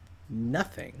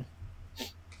nothing.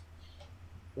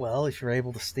 Well, if you're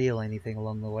able to steal anything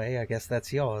along the way, I guess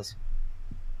that's yours.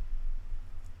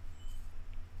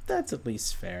 That's at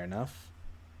least fair enough.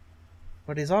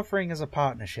 What he's offering is a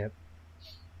partnership.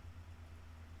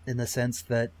 In the sense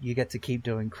that you get to keep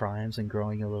doing crimes and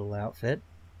growing your little outfit.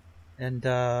 And,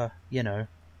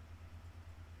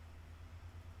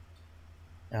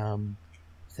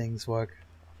 things work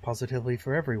positively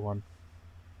for everyone.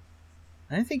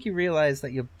 I don't think you realize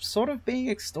that you're sort of being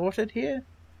extorted here,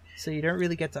 so you don't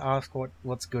really get to ask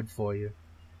what's good for you.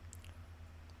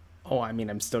 Oh, I mean,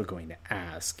 I'm still going to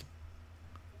ask.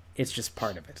 It's just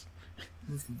part of it.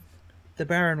 The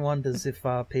Baron wonders if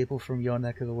people from your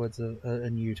neck of the woods are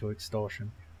new to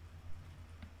extortion.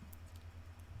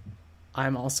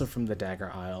 I'm also from the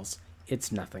Dagger Isles.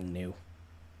 It's nothing new.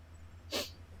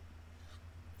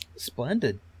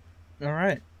 Splendid. All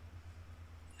right.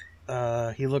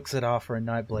 He looks at Arthur and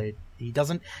Nightblade. He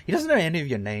doesn't know any of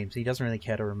your names. He doesn't really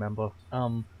care to remember.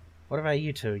 What about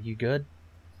you two? You good?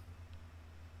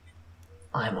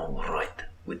 I'm all right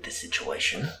with the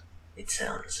situation. It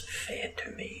sounds fair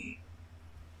to me.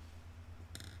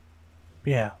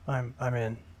 Yeah, I'm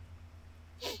in.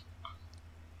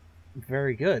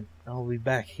 Very good. I'll be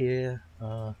back here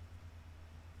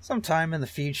sometime in the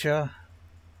future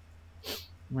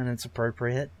when it's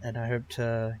appropriate, and I hope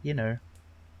to,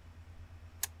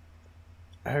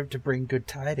 bring good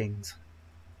tidings.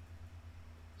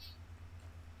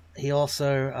 He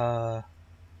also,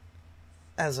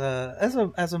 as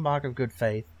a mark of good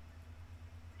faith,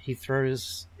 he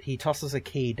tosses a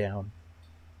key down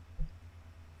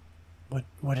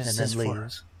What is and this then for?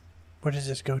 leaves. Where does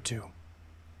this go to?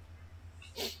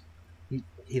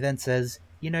 He then says,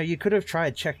 you could have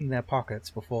tried checking their pockets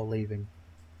before leaving.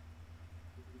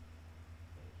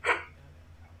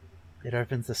 It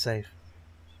opens the safe.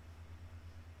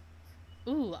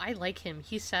 Ooh, I like him.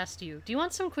 He sassed you. Do you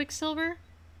want some Quicksilver?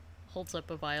 Holds up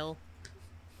a vial.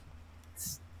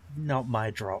 It's not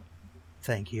my drop.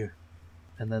 Thank you.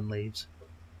 And then leaves.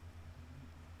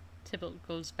 Tybalt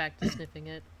goes back to sniffing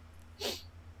it.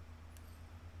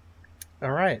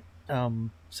 Alright.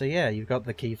 So yeah, you've got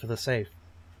the key for the safe.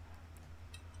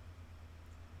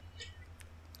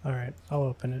 All right, I'll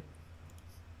open it.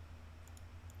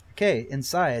 Okay,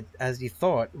 inside, as you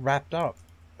thought, wrapped up.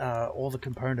 all the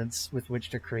components with which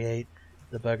to create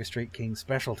the Burger Street King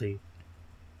specialty.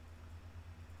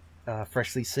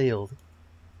 Freshly sealed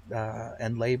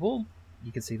and labeled.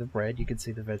 You can see the bread, you can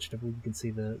see the vegetable, you can see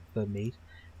the meat.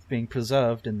 It's being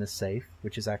preserved in the safe,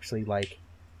 which is actually like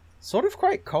sort of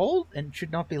quite cold and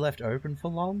should not be left open for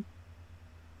long.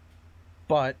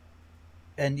 But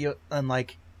you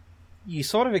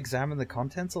sort of examine the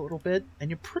contents a little bit, and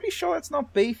you're pretty sure it's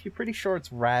not beef, you're pretty sure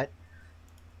it's rat,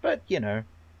 but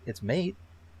it's meat.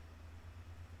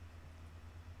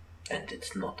 And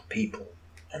it's not people,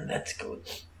 and that's good.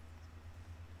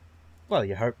 Well,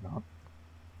 you hope not.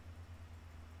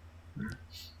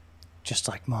 Just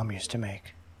like Mom used to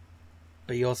make.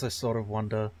 But you also sort of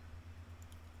wonder,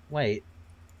 wait,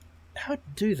 how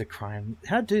do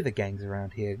the gangs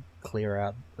around here clear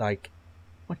out? Like,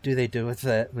 what do they do with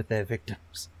their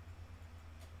victims?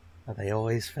 Are they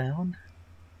always found?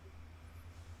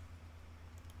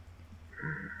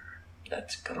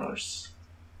 That's gross.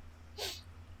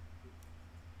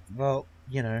 Well,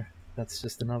 that's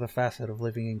just another facet of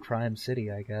living in Crime City,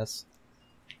 I guess.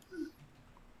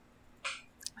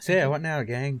 So yeah, what now,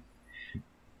 gang?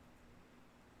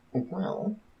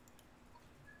 Well,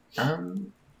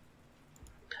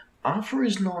 Arthur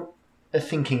is not a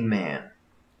thinking man.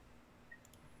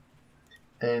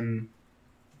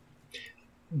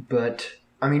 But,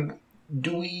 I mean,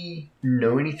 do we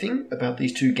know anything about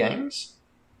these two gangs?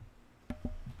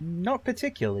 Not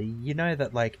particularly. You know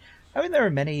that, there are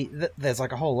many... There's, a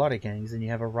whole lot of gangs, and you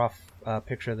have a rough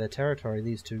picture of their territory.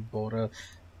 These two border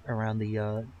around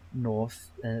the north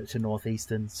to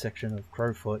northeastern section of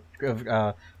Crow's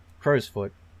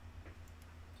Foot.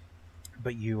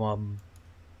 But you don't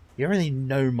really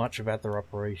know much about their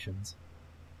operations.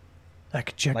 I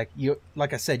could check.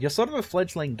 Like I said, you're sort of a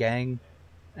fledgling gang,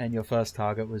 and your first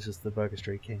target was just the Burger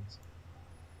Street Kings.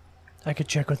 I could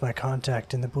check with my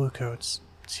contact in the Bluecoats,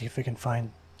 see if we can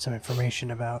find some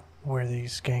information about where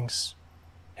these gangs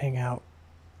hang out.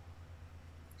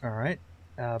 All right.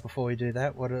 Before we do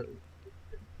that,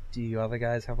 do you other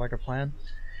guys have a plan?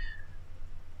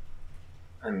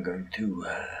 I'm going to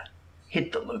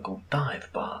hit the local dive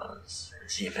bars and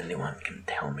see if anyone can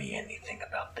tell me anything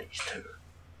about these two.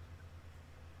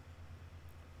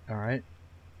 All right.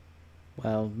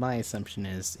 Well, my assumption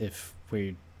is if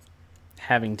we're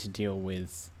having to deal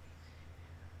with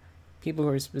people who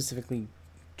are specifically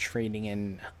trading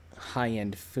in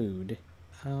high-end food,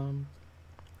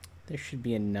 there should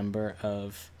be a number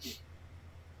of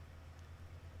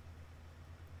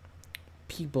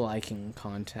people I can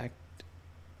contact.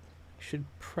 Should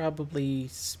probably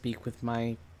speak with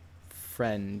my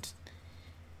friend.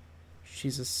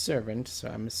 She's a servant, so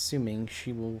I'm assuming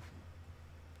she will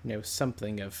know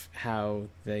something of how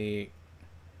the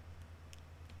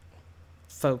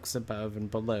folks above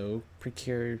and below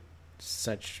procure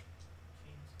such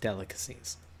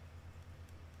delicacies.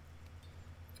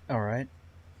 All right.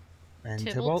 And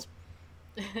Tybalt's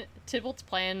Tybalt? Tybalt's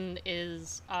plan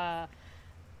is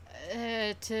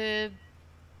to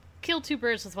kill two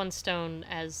birds with one stone,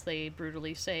 as they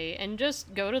brutally say, and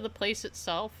just go to the place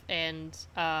itself and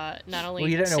not only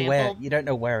Well, you don't know sample... where. You don't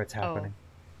know where it's happening.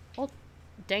 Oh. Well,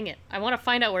 dang it! I want to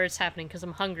find out where it's happening because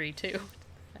I'm hungry too.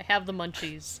 I have the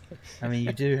munchies. I mean,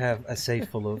 you do have a safe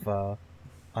full of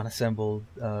unassembled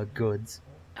goods.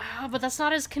 But that's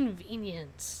not as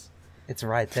convenient. It's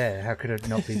right there. How could it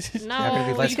not be? No, how could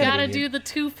it be less you gotta convenient? do the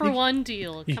 2-for-1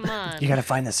 deal. Come on. You gotta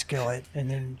find the skillet, and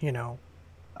then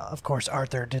of course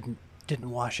Arthur didn't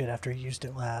wash it after he used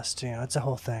it last. It's a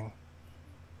whole thing.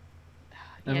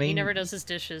 Yeah, I he mean- never does his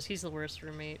dishes. He's the worst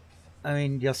roommate. I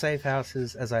mean, your safe house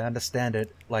is, as I understand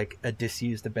it, like a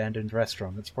disused, abandoned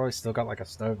restaurant. It's probably still got a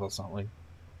stove or something.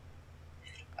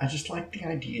 I just like the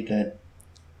idea that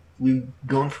we've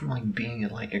gone from being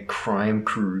a crime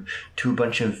crew to a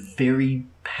bunch of very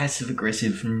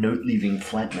passive-aggressive, note-leaving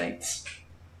flatmates.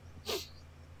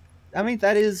 I mean,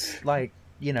 that is part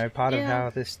of Yeah. how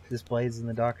this Blades in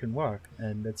the Dark can work,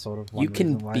 and it's sort of one You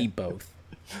can reason why, be both.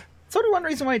 sort of one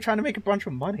reason why you're trying to make a bunch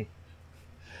of money.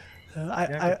 You have I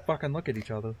to fucking look at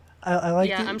each other. like.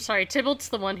 Yeah, I'm sorry. Tybalt's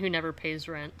the one who never pays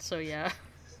rent, so yeah.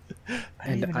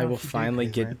 And even I know will if you do finally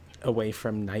pay get rent. away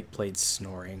from Nightblade's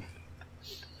snoring.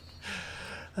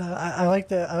 I like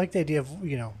the idea of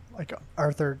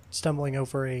Arthur stumbling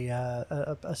over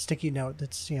a sticky note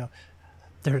that's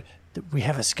there. We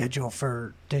have a schedule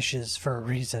for dishes for a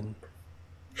reason.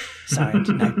 Signed,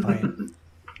 Nightblade.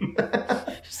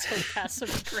 So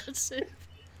passive aggressive.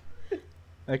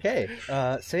 Okay.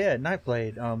 So yeah,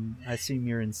 Nightblade. I assume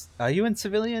you're in. Are you in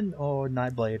civilian or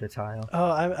Nightblade attire?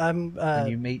 Oh, I'm. When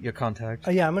you meet your contact.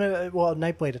 Yeah, I'm gonna. Well,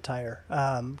 Nightblade attire.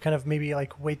 Kind of maybe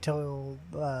like wait till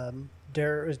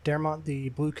Daremont the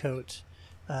blue coat,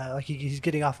 like he's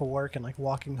getting off of work and like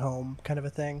walking home, kind of a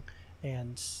thing,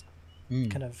 and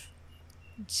kind of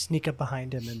sneak up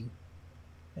behind him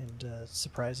and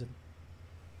surprise him.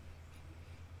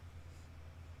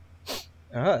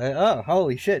 Oh,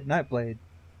 holy shit, Nightblade!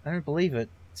 I don't believe it.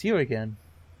 It's you again.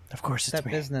 Of course, it's That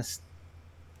me.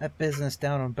 business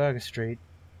down on Burger Street.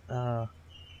 I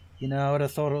would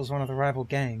have thought it was one of the rival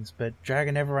gangs, but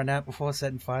dragging everyone out before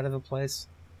setting fire to the place.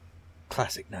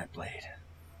 Classic Nightblade.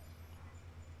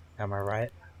 Am I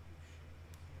right?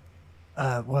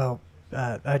 Well,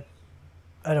 I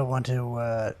don't want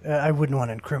to. I wouldn't want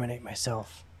to incriminate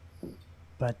myself,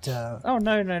 but Oh,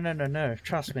 no.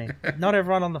 Trust me. Not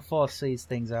everyone on the force sees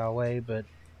things our way, but,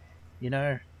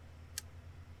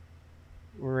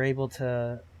 we're able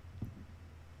to...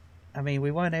 I mean,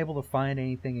 we weren't able to find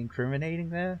anything incriminating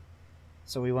there,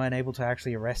 so we weren't able to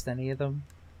actually arrest any of them.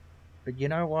 But you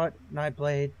know what,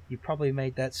 Nightblade? You probably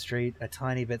made that street a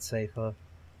tiny bit safer,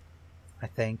 I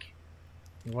think.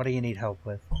 What do you need help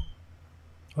with?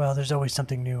 well, there's always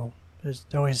something new. There's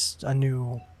always a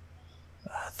new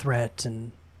threat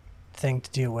and thing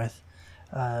to deal with.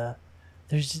 Are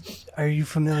you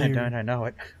familiar? I know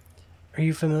it. Are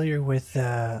you familiar with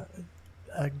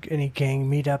any gang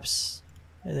meetups,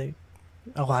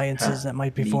 alliances that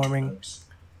might be forming?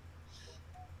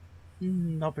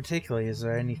 Not particularly. Is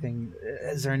there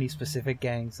any specific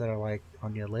gangs that are, like,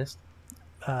 on your list?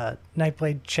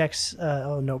 Nightblade checks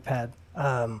notepad.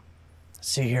 Let's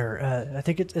see here. I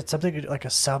think it's something like a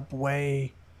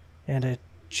Subway and a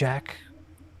jacking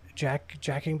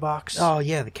box. Oh,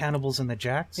 yeah, the cannibals and the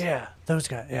jacks? Yeah, those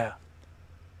guys, yeah.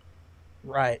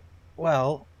 Right.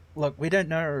 Well, look, we don't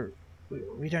know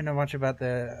much about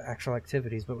their actual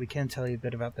activities, but we can tell you a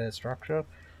bit about their structure,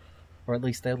 or at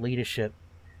least their leadership.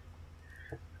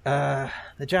 The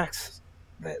Jacks,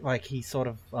 like, he sort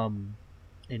of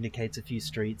indicates a few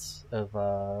streets of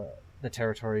the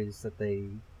territories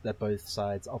that both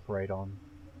sides operate on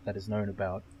that is known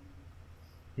about.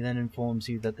 He then informs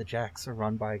you that the Jacks are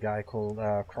run by a guy called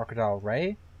Crocodile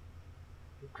Ray.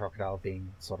 Crocodile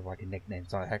being sort of like a nickname.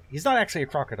 He's not actually a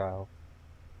crocodile.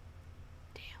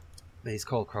 Damn. But he's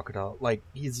called Crocodile. Like,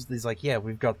 he's like, yeah,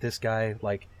 we've got this guy,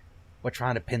 like, we're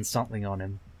trying to pin something on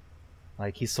him.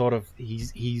 Like, he's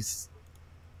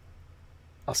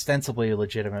ostensibly a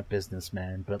legitimate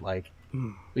businessman, but, like,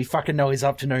 we fucking know he's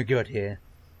up to no good here.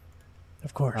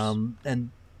 Of course.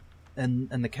 And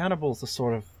the cannibals are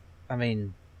sort of, I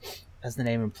mean, as the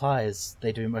name implies,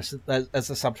 they do most of, as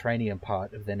the subterranean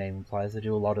part of their name implies, they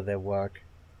do a lot of their work,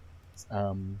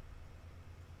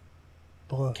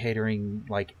 catering,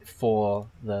 like, for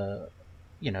the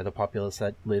populace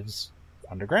that lives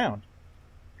underground.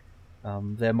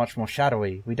 They're much more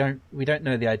shadowy. We don't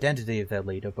know the identity of their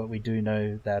leader, but we do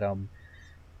know that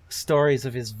stories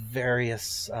of his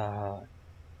various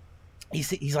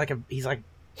he's like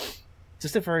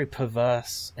just a very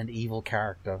perverse and evil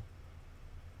character.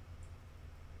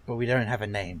 But we don't have a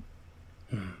name.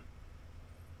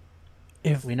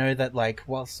 If we know that, like,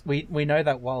 whilst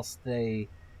they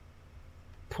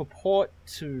purport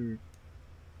to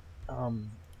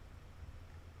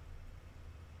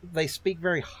they speak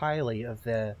very highly of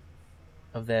their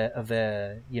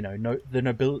the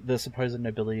supposed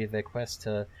nobility of their quest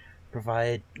to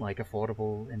provide, like,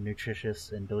 affordable and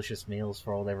nutritious and delicious meals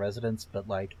for all their residents, but,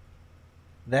 like,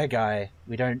 their guy,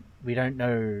 we don't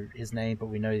know his name, but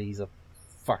we know that he's a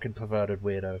fucking perverted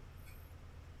weirdo.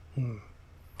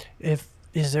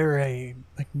 Is there a,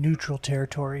 like, neutral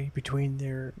territory between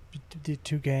the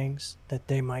two gangs that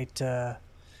they might,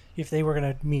 if they were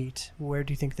gonna meet, where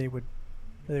do you think they would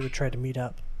try to meet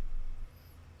up?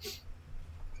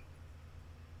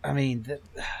 I mean,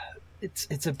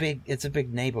 it's a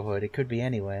big neighborhood. It could be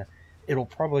anywhere. It'll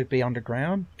probably be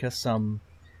underground because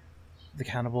the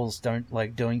cannibals don't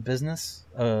like doing business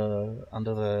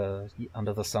under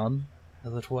the sun,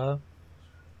 as it were.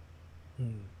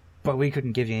 But we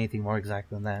couldn't give you anything more exact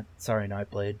than that. Sorry,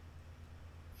 Nightblade.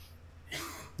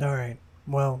 All right.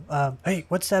 Well, hey,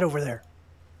 what's that over there?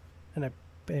 And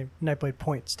Nightblade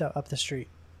points up the street.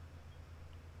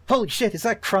 Holy shit! Is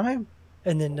that crime?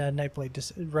 And then Nightblade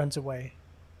just runs away,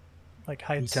 like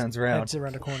hides. He turns around. Hides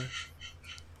around a corner.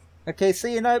 Okay,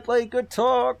 see you, Nightblade. Good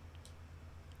talk.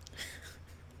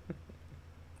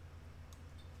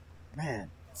 Man,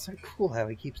 it's so cool how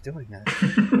he keeps doing that.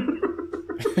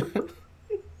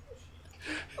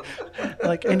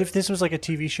 like, and if this was like a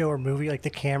TV show or movie, like the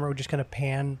camera would just kind of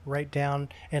pan right down,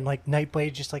 and like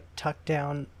Nightblade just like tucked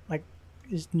down, like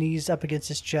his knees up against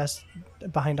his chest,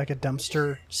 behind like a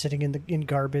dumpster, sitting in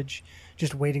garbage,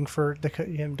 just waiting for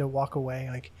him to walk away.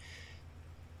 Like,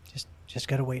 just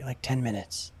gotta wait like 10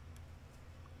 minutes.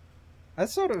 I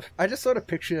just sort of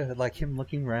picture like him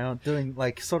looking around, doing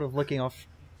like sort of looking off,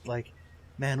 like,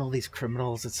 man, all these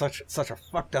criminals. It's such a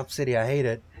fucked up city. I hate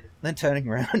it. And then turning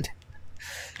around,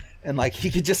 and like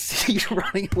he could just see you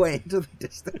running away into the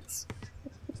distance.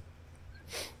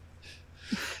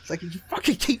 It's like, he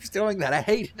fucking keeps doing that. I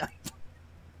hate it.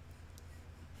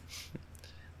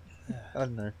 I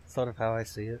don't know. Sort of how I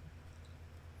see it.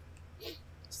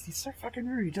 He's so fucking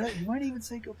rude. You won't even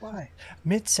say goodbye.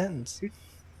 Mid sentence.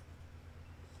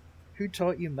 Who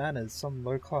taught you manners? Some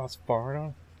low-class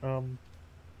foreigner?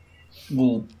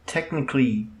 Well,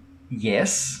 technically,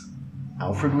 yes.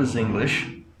 Alfred was English.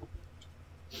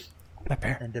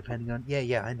 And depending on...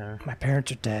 Yeah, I know. My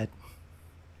parents are dead.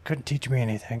 Couldn't teach me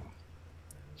anything.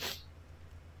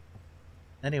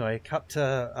 Anyway, cut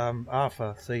to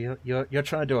Arthur. So you're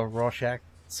trying to do a Rorschach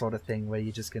sort of thing where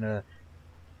you're just gonna,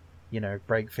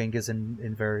 break fingers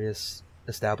in various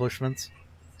establishments.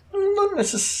 Not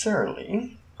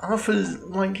necessarily. Arthur's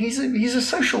like he's a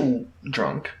social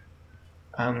drunk,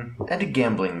 and a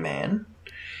gambling man.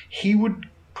 He would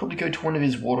probably go to one of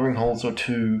his watering holes or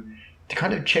two to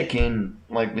kind of check in,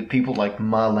 like with people like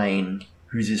Marlene,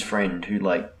 who's his friend, who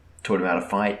like taught him how to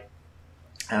fight,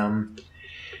 and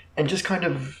just kind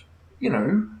of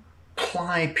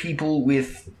ply people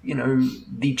with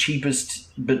the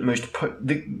cheapest but most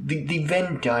the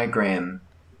Venn diagram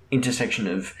intersection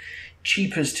of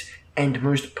cheapest and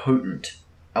most potent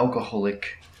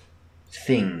alcoholic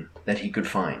thing that he could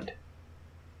find.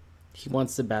 He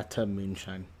wants the bathtub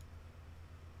moonshine.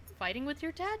 Fighting with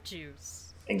your dad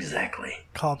juice. Exactly.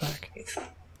 Callback.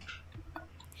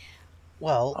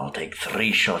 Well, I'll take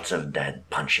 3 shots of dad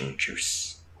punching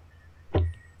juice.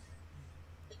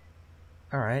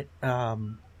 all right.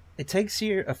 It takes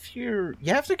you a few.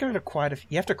 You have to go to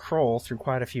you have to crawl through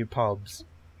quite a few pubs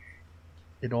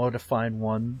in order to find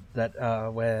one that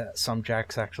where some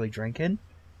jacks actually drink in.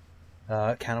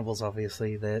 Cannibals,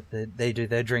 obviously, they do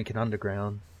their drinking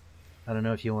underground. I don't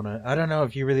know if you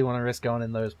really want to risk going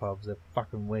in those pubs. They're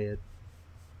fucking weird.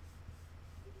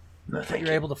 No, thank you.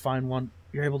 You're able to find one.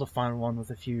 You're able to find one with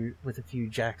a few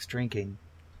jacks drinking.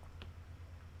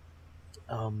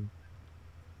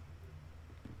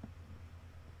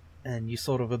 And you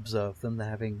sort of observe them. They're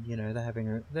having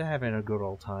a good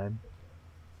old time.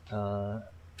 And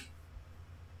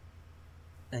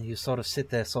you sort of sit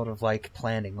there, sort of like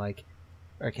planning, like,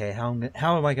 okay, how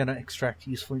am I going to extract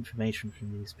useful information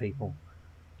from these people?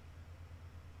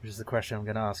 Which is the question I'm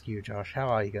going to ask you, Josh. How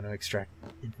are you going to extract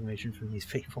information from these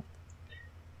people?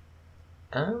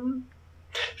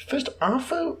 First,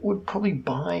 Arthur would probably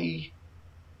buy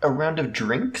a round of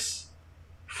drinks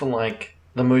for like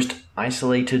the most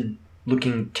isolated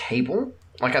looking table.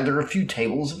 Like, there are a few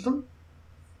tables of them.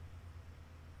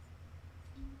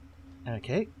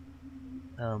 Okay.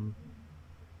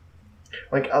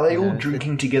 Like, are they all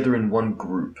drinking together in one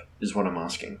group, is what I'm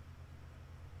asking.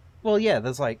 Well, yeah,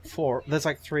 there's like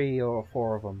 3 or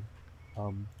 4 of them.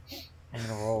 I'm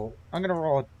gonna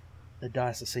roll the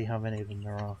dice to see how many of them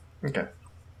there are. Okay.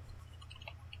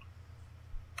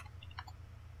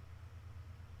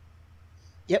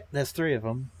 Yep, there's 3 of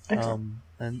them. Excellent.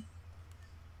 And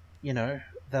they're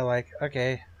like,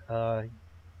 okay,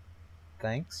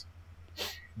 thanks.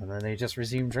 And then they just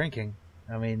resume drinking.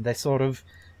 I mean, they sort of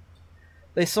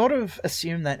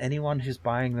assume that anyone who's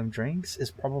buying them drinks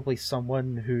is probably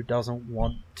someone who doesn't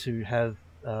want to have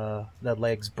their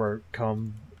legs broke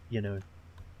come,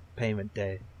 payment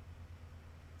day.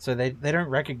 So they don't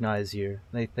recognize you.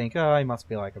 They think, oh, he must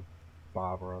be like a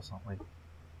barber or something.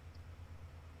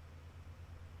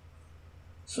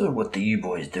 So what do you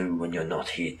boys do when you're not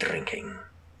here drinking?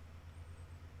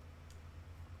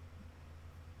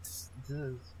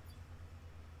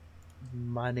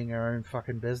 Minding our own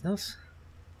fucking business.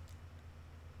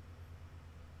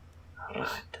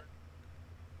 Right.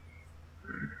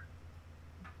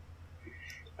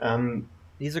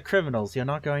 These are criminals. You're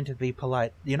not going to be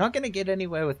polite. You're not going to get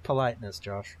anywhere with politeness,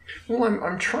 Josh. Well,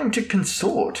 I'm trying to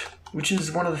consort, which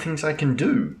is one of the things I can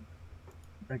do.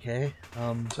 Okay. So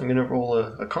I'm going to roll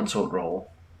a consort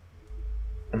roll.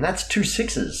 And that's 2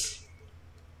 6s.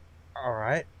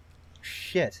 Alright.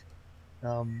 Shit.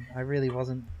 I really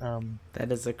wasn't,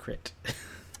 That is a crit.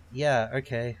 Yeah,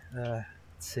 okay. Let's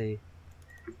see.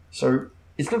 So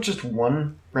it's not just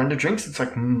one round of drinks, it's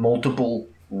like multiple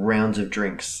rounds of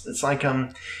drinks. It's like,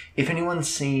 if anyone's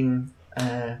seen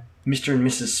Mr. and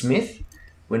Mrs. Smith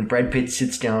when Brad Pitt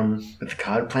sits down with the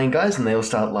card playing guys and they all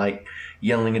start like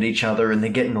yelling at each other and they're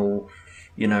getting all,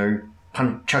 you know,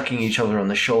 chucking each other on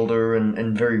the shoulder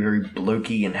and very, very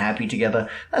blokey and happy together.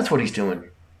 That's what he's doing.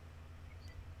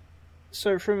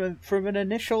 So from an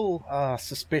initial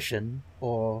suspicion,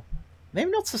 or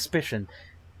maybe not suspicion,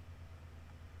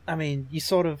 I mean, you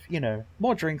sort of, you know,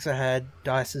 more drinks ahead,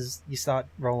 you start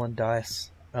rolling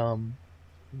dice,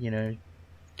 you know,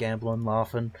 gambling,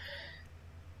 laughing.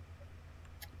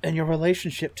 And your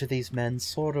relationship to these men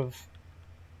sort of...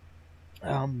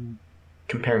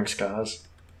 Comparing scars.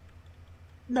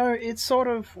 No, it's sort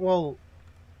of, well,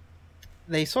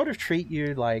 they sort of treat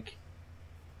you like,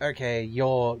 okay,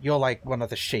 you're like one of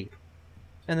the sheep.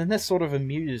 And then they're sort of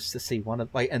amused to see one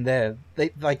of, like, and they're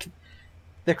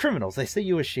criminals. They see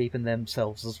you as sheep and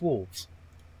themselves as wolves,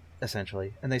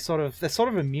 essentially. And they're sort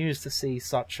of amused to see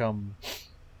such,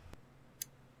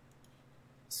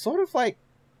 sort of like,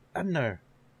 I don't know.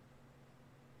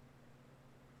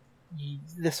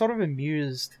 They're sort of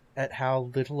amused at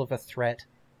how little of a threat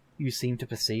you seem to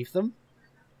perceive them.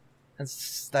 And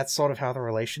that's sort of how the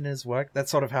relation is work.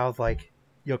 That's sort of how, like,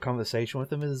 your conversation with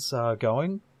them is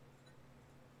going.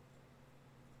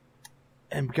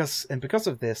 And because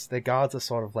of this, their guards are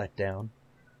sort of let down.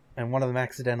 And one of them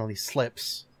accidentally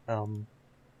slips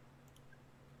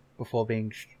before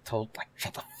being told, like,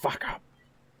 shut the fuck up.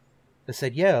 They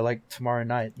said, yeah, like, tomorrow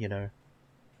night, you know,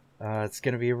 it's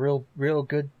gonna be a real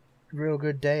good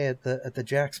day at the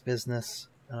Jack's business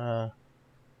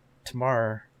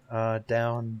tomorrow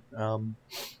down.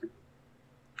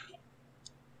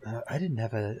 I didn't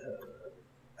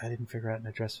figure out an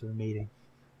address for the meeting.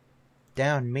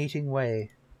 Down Meeting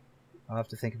Way. I'll have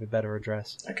to think of a better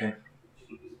address. Okay.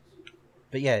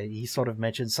 But yeah, he sort of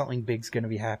mentioned something big's going to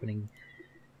be happening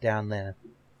down there.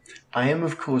 I am,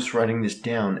 of course, writing this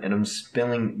down, and I'm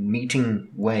spelling Meeting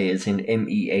Way as in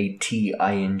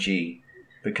MEATING,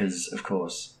 because, of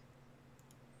course.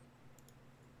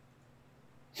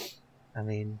 I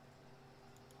mean,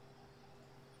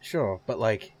 sure, but,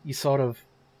 like, you sort of...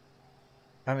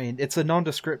 I mean, it's a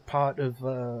nondescript part of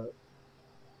the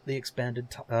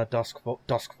expanded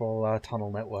Duskfall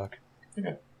tunnel network.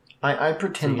 Okay. I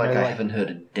pretend So, like I haven't heard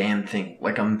a damn thing.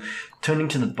 Like, I'm turning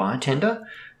to the bartender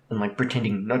and, like,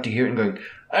 pretending not to hear it and going,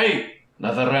 "Hey,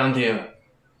 nothing around here."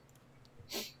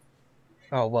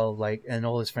 Oh, well, like, and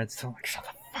all his friends tell him, like, shut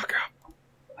the fuck up.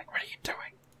 Like, what are you doing?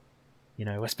 You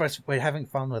know, we're having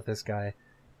fun with this guy.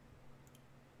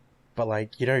 But,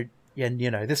 like, you don't... And,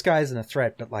 you know, this guy isn't a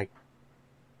threat, but, like...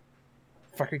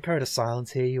 Fucking code of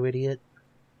silence here, you idiot.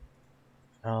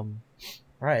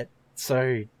 Right.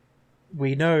 So,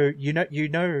 we know... You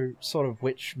know sort of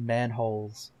which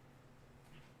manholes...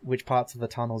 Which parts of the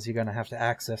tunnels you're going to have to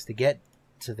access to get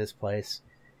to this place.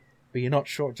 But you're not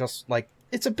sure, just, like...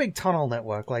 It's a big tunnel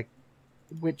network, like...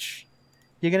 Which...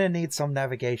 You're going to need some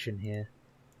navigation here.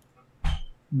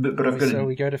 But I've got So a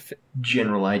we go to...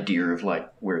 general idea of,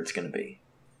 like, where it's going to be.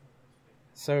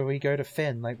 So we go to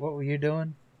Finn. Like, what were you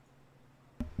doing?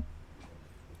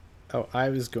 Oh, I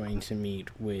was going to meet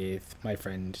with my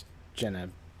friend Jenna.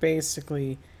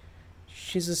 Basically,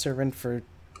 she's a servant for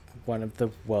one of the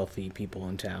wealthy people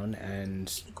in town,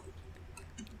 and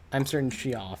I'm certain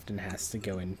she often has to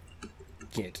go and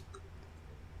get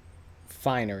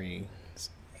finery,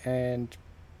 and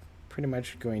pretty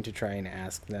much going to try and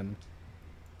ask them,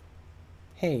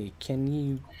 hey,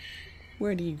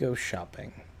 where do you go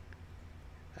shopping?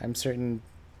 I'm certain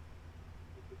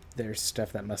there's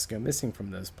stuff that must go missing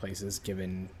from those places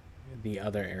given the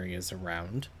other areas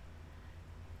around.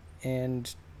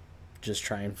 And just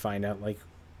try and find out, like,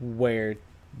 where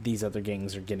these other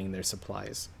gangs are getting their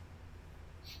supplies.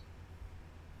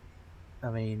 I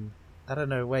mean, I don't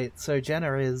know. Wait, so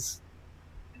Jenna is...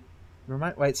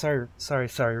 Remind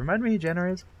me who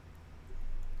Jenna is?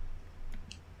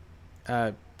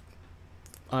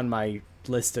 On my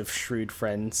list of shrewd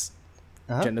friends,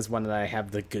 Jenna's one that I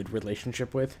have the good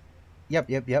relationship with. Yep.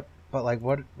 But,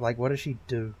 what does she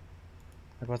do?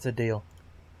 Like, what's the deal?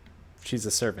 She's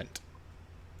a servant.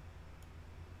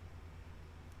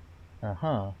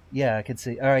 Uh-huh. Yeah, I can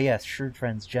see. Oh, yes, shrewd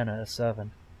friends, Jenna, a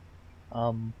servant.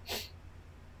 I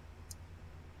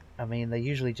mean, they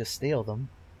usually just steal them.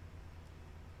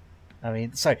 I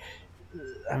mean,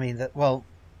 well,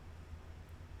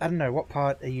 I don't know, what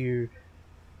part are you...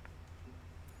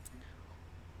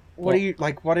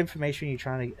 What information are you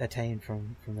trying to attain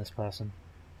from this person?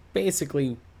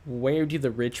 Basically, where do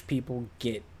the rich people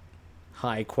get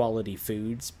high quality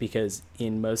foods? Because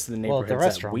in most of the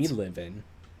neighborhoods that we live in,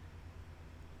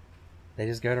 they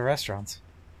just go to restaurants.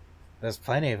 There's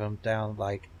plenty of them down,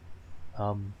 like,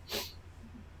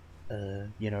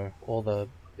 all the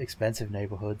expensive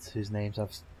neighborhoods whose names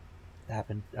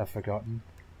I've forgotten.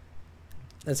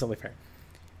 That's only fair.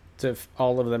 So if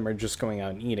all of them are just going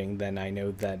out and eating, then I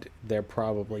know that they're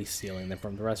probably stealing them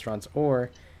from the restaurants,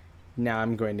 or now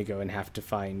I'm going to go and have to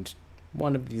find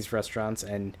one of these restaurants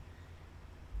and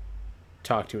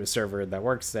talk to a server that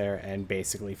works there and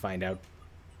basically find out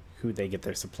who they get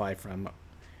their supply from,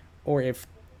 or if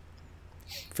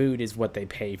food is what they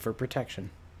pay for protection.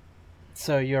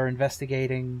 So you're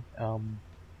investigating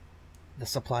the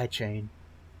supply chain.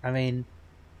 I mean,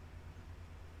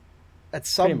 at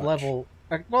some level,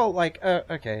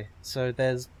 okay. So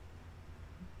there's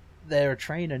a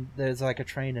train and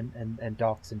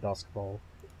docks in Duskfall,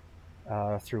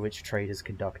 through which trade is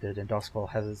conducted, and Duskfall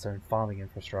has its own farming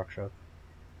infrastructure.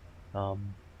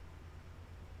 And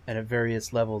at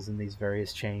various levels in these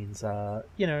various chains,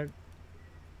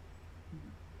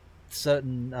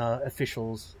 certain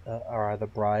officials are either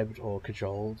bribed or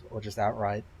cajoled, or just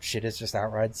outright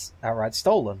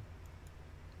stolen.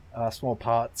 Small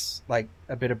parts, like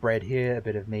a bit of bread here, a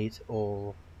bit of meat,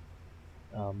 or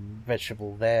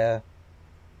vegetable there.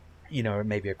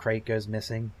 Maybe a crate goes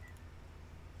missing.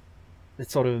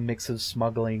 It's sort of a mix of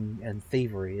smuggling and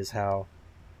thievery is how,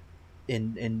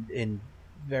 in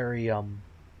very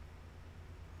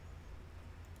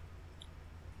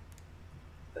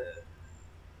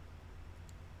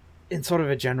in sort of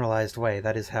a generalized way,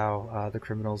 that is how the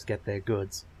criminals get their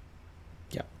goods.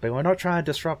 Yeah. But we're not trying to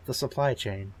disrupt the supply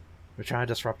chain. We're trying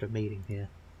to disrupt a meeting here.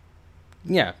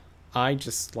 Yeah. I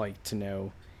just like to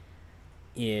know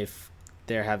if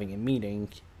they're having a meeting,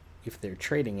 if they're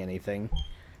trading anything,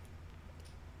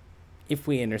 if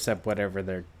we intercept whatever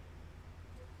they're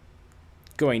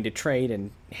going to trade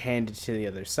and hand it to the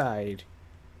other side,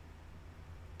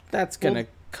 that's going to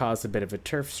cause a bit of a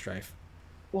turf strife.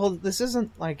 Well, this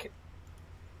isn't like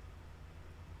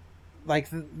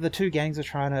the two gangs are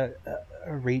trying to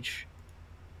reach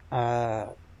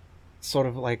sort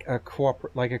of like a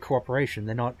cooperation.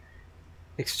 They're not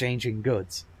exchanging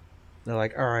goods. They're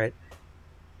like, all right.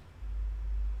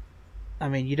 I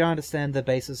mean, you don't understand the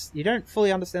basis. You don't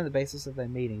fully understand the basis of their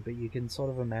meeting, but you can sort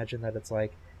of imagine that it's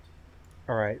like,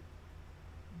 all right,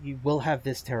 you will have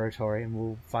this territory and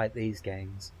we'll fight these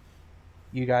gangs.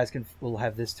 You guys will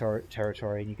have this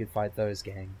territory and you can fight those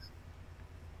gangs.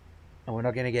 And we're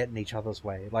not going to get in each other's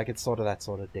way. Like, it's sort of that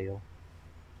sort of deal.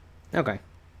 Okay.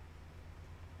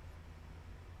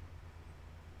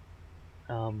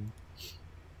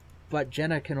 But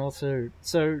Jenna can also...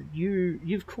 So,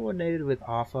 you've coordinated with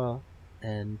Arthur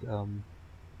and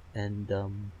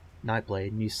Nightblade,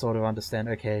 and you sort of understand,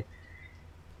 okay,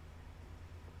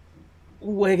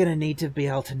 we're going to need to be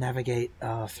able to navigate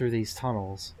through these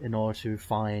tunnels in order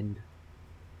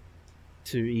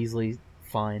to easily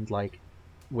find, like,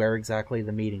 where exactly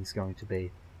the meeting's going to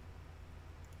be.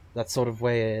 That's sort of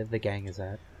where the gang is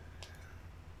at.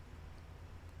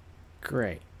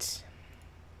 Great.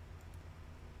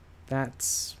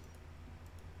 That's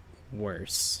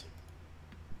worse.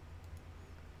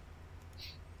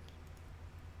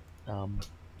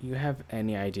 You have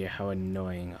any idea how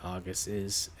annoying August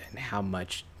is and how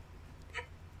much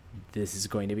this is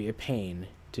going to be a pain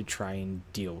to try and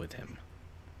deal with him?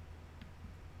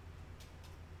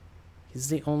 He's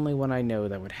the only one I know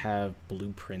that would have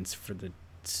blueprints for the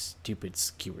stupid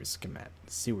sewer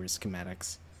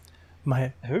schematics.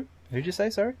 Who'd you say,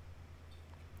 sorry?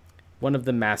 One of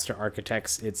the master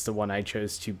architects. It's the one I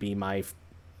chose to be my,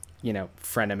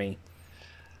 frenemy.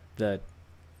 The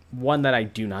one that I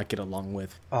do not get along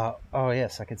with. Oh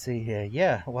yes, I can see here.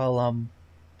 Yeah, well, are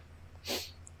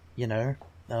you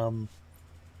gonna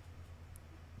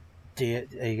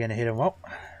hit him up?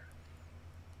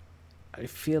 I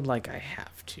feel like I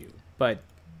have to, but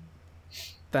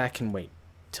that can wait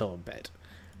till a bit.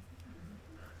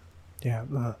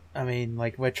 Yeah. I mean,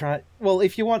 like, we're trying. Well,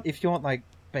 if you want, like,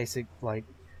 basic, like,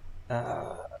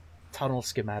 tunnel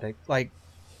schematic, like,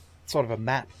 sort of a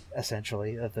map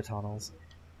essentially of the tunnels.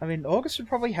 I mean, August would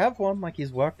probably have one. Like,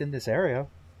 he's worked in this area.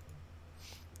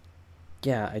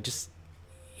 Yeah, I just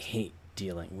hate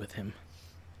dealing with him.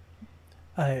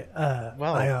 I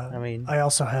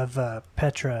also have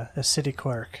Petra, a city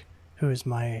clerk, who is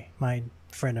my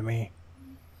frenemy,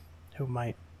 who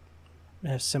might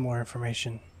have similar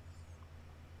information.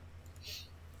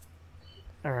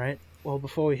 All right. Well,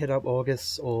 before we hit up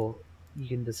August, or you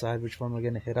can decide which one we're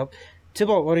going to hit up.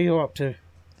 Tybalt, what are you up to?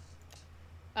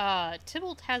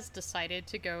 Tybalt has decided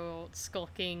to go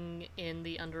skulking in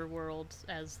the underworld,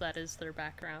 as that is their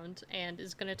background, and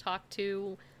is going to talk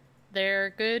to their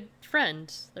good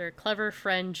friend, their clever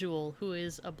friend Jewel, who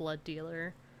is a blood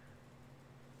dealer.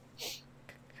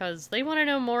 because they want to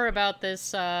know more about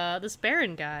this this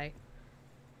Baron guy.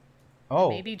 Oh,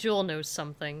 Maybe Jewel knows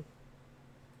something.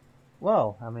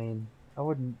 well, I mean, I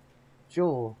wouldn't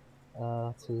Jewel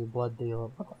to the blood dealer.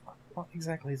 What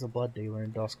exactly is a blood dealer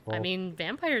in Duskfall? I mean,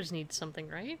 vampires need something,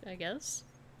 right? I guess.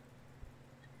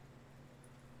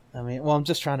 Well, I'm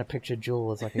just trying to picture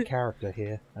Jewel as like a character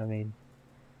here. I mean,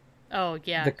 Oh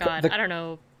yeah, The God, I don't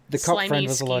know. the cop Slimy, friend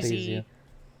was a lot skeezy. easier.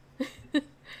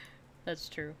 That's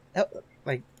true.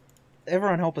 Like,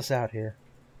 everyone help us out here.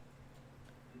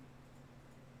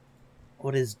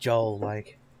 What is Joel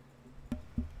like?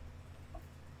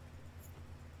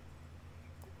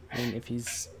 I mean, if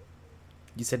he's...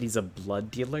 You said he's a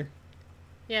blood dealer?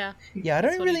 Yeah. Yeah, I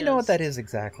That's don't what he really know what does. that is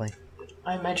exactly.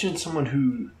 I imagine someone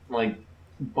who, like,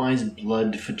 buys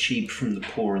blood for cheap from the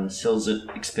poor and sells it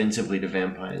expensively to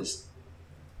vampires.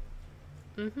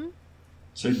 Mm-hmm.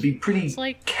 So it'd be pretty It's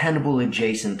like- cannibal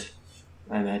adjacent,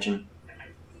 I imagine.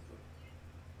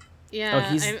 Yeah.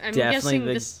 he's I'm definitely guessing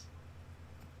the this.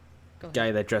 Go ahead.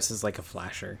 Guy that dresses like a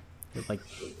flasher. With, like,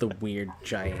 the weird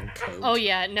giant coat. Oh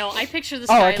yeah, no, I picture this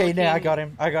Oh, guy okay, looking... I got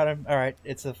him. Alright,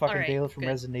 it's the fucking Alright, dealer from good.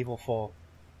 Resident Evil 4.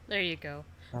 There you go.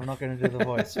 I'm not going to do the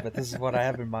voice, but this is what I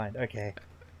have in mind. Okay.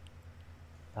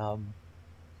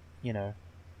 You know.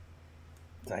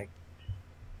 It's like,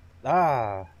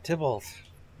 Tybalt,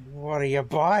 what are you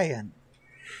buying?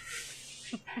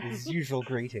 His usual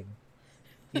greeting.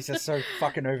 He's just so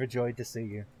fucking overjoyed to see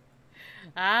you.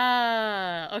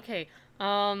 Okay.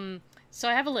 So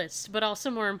I have a list, but also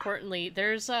more importantly,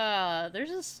 there's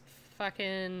this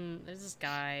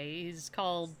guy. He's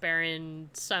called Baron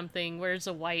something. Wears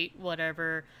a white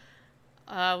whatever.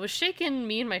 Was shaking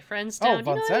me and my friends Oh, down. Do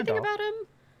you know Von anything Sandoff. about him?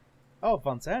 Oh,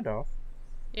 Von Sandoff?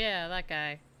 Yeah, that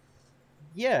guy.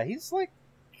 Yeah, he's like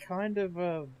kind of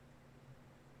a...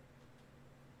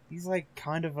 He's like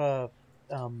kind of a...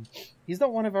 he's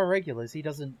not one of our regulars. He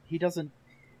doesn't...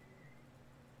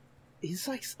 He's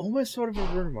like almost sort of a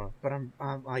rumor, but I'm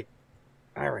like...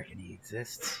 I reckon he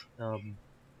exists. And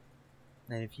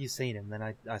if you've seen him, then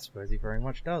I suppose he very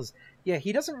much does. Yeah,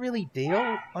 he doesn't really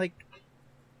deal, like...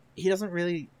 He doesn't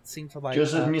really seem to like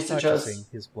Joseph, Mr. Chas. purchasing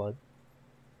his blood.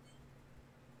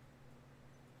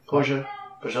 Proszę,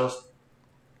 пожалуйста.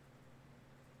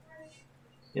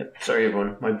 Yep, sorry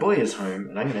everyone. My boy is home,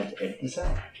 and I'm gonna have to edit this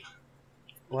out.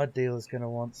 Blood dealer's gonna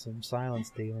want some silence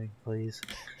dealing, please.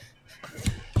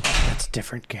 That's a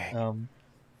different game.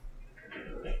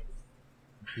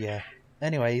 Yeah.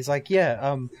 Anyway, he's like,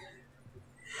 Baron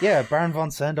von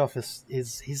Sandoff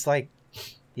he's like,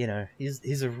 you know,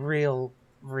 he's a real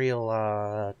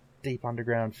deep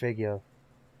underground figure.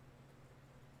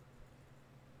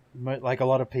 Like a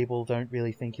lot of people don't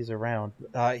really think he's around.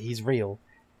 He's real,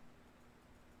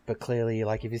 but clearly,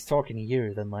 like if he's talking to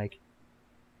you, then like,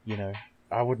 you know,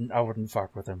 I wouldn't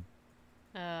fuck with him.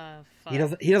 Fuck.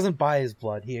 He doesn't buy his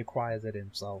blood. He acquires it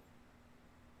himself.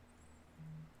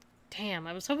 Damn,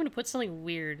 I was hoping to put something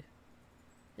weird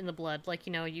in the blood. Like,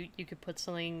 you know, you could put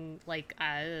something like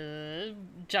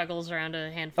juggles around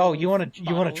a handful. Oh, you want to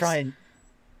bottles. try and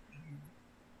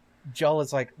Joel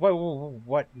is like, whoa,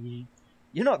 what?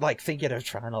 You're not like thinking of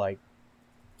trying to like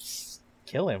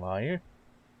kill him, are you?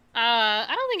 I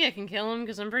don't think I can kill him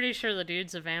because I'm pretty sure the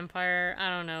dude's a vampire. I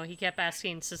don't know. He kept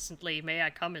asking insistently, "May I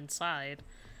come inside?"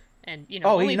 And you know,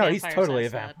 Oh, only he's vampires totally a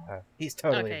ask that. vampire. He's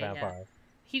totally Okay, a vampire.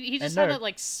 He just And had no- that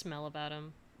like smell about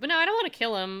him. But no, I don't want to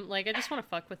kill him. Like, I just want to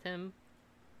fuck with him.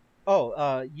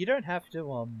 Oh, you don't have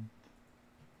to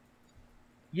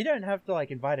you don't have to like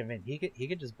invite him in. He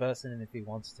could just burst in if he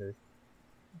wants to.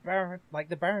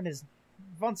 The Baron is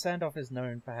von Sandoff is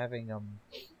known for having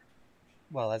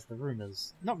well, as the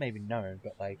rumors, not maybe known,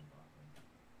 but like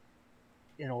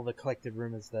in all the collected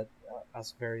rumors that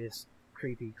us various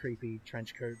creepy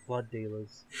trenchcoat blood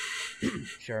dealers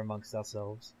share amongst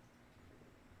ourselves.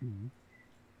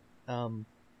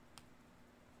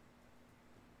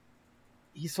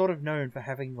 He's sort of known for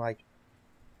having like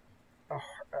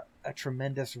a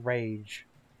tremendous rage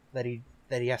that he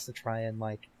has to try and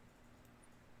like,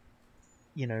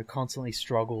 you know, constantly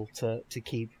struggle to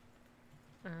keep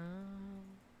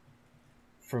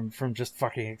from just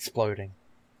fucking exploding.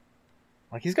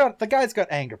 Like the guy's got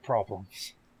anger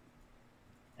problems,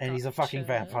 and he's a fucking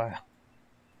Gotcha.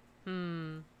 vampire.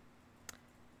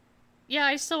 Yeah,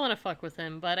 I still want to fuck with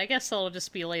him, but I guess that'll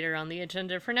just be later on the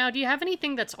agenda. For now, do you have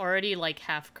anything that's already like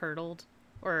half curdled,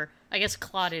 or I guess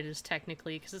clotted is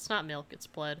technically because it's not milk, it's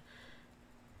blood.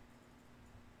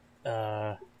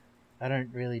 I don't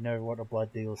really know what a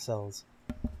blood dealer sells.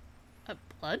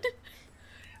 Blood?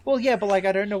 Well, yeah, but like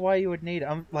I don't know why you would need.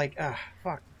 I'm like,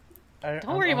 fuck.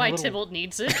 Don't worry I'm why a little- Tybalt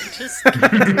needs it. Just give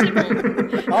it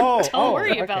to Tybalt. Don't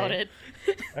worry about okay. it.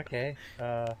 Okay,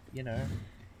 you know,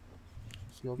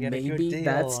 you'll get a good Maybe deal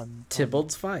that's on.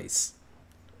 Tybalt's vice.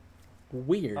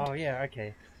 Weird. Oh yeah,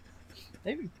 okay.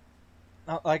 Maybe.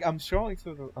 Like I'm scrolling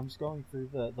through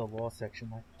the law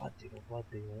section, like blood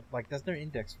dealer. Like there's no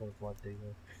index for a blood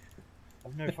dealer.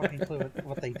 I've no fucking clue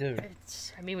what they do.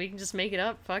 I mean, we can just make it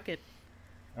up. Fuck it.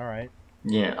 All right.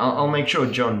 Yeah, I'll make sure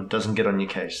John doesn't get on your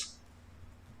case.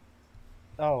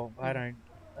 Oh, I don't.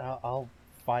 I'll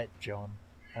fight John.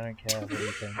 I don't care what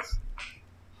he thinks.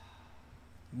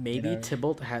 Maybe you know.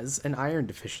 Tybalt has an iron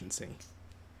deficiency.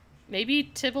 Maybe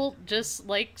Tybalt just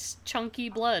likes chunky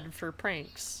blood for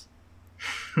pranks.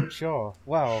 Sure.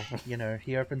 Well, you know,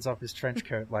 he opens up his trench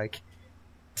coat like,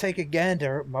 take a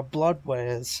gander at my blood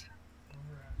wares.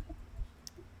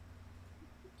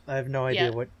 I have no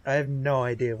idea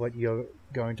what you're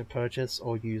going to purchase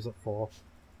or use it for.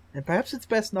 And perhaps it's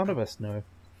best none of us know.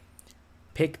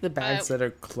 Pick the bags that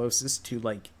are closest to,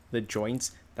 like, the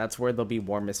joints. That's where they'll be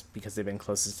warmest because they've been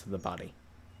closest to the body.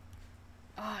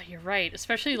 Oh, you're right.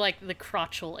 Especially, like, the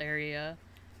crotchal area.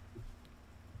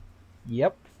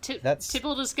 Yep. That's...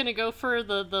 Tybalt is gonna go for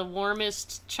the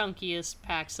warmest, chunkiest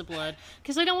packs of blood.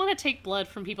 Because I don't want to take blood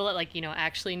from people that, like, you know,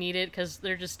 actually need it. Because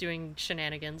they're just doing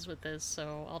shenanigans with this.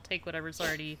 So I'll take whatever's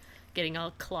already getting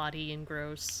all clotty and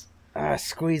gross. I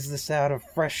squeezed this out of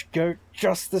fresh goat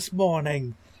just this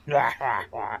morning. Ah,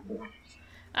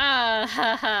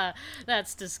 ha, ha.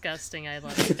 That's disgusting. I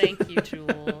love it. Thank you,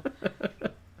 Jewel.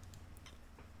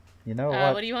 You know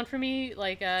what? What do you want from me?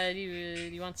 Like, do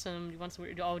you want some?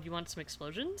 Oh, do you want some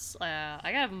explosions?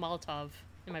 I got a Molotov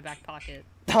in my back pocket.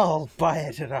 I'll buy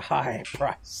it at a high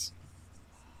price.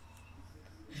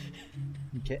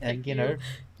 Okay, and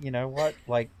you know what?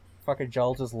 Like, fucking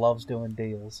Joel just loves doing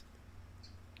deals.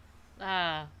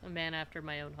 Ah, a man after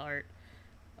my own heart.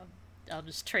 I'll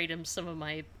just trade him some of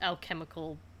my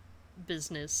alchemical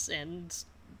business and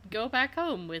go back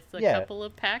home with a couple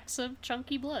of packs of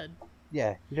chunky blood.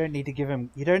 Yeah, you don't need to give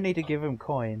him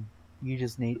coin. You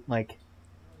just need, like,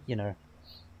 you know,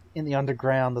 in the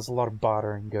underground there's a lot of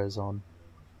bartering goes on.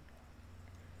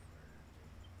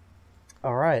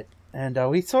 Alright, and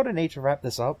we sort of need to wrap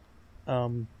this up.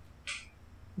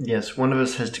 Yes, one of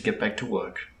us has to get back to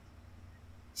work.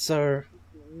 So,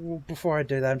 before I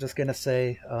do that, I'm just going to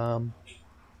say,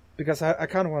 because I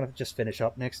kind of want to just finish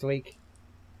up next week.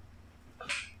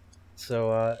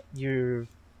 So, you,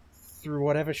 through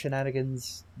whatever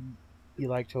shenanigans you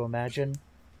like to imagine,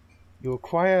 you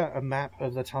acquire a map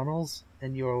of the tunnels,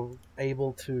 and you're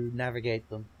able to navigate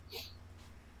them.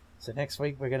 So next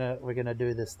week we're gonna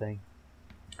do this thing.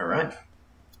 All right.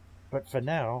 But for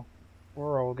now,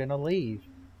 we're all gonna leave.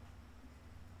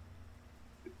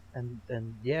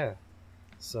 And yeah.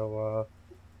 So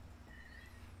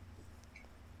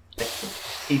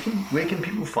Ethan, where can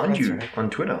people find That's you right. on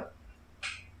Twitter?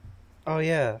 oh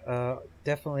yeah,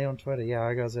 definitely on Twitter. Yeah,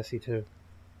 I got Zessie too.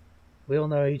 We all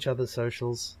know each other's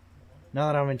socials.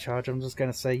 Now that I'm in charge, I'm just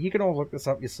gonna say you can all look this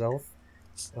up yourself,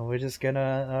 and we're just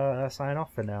gonna sign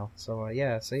off for now. So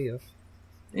yeah, see you.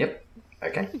 Yep.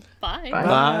 Okay. Bye. Bye.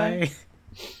 Bye.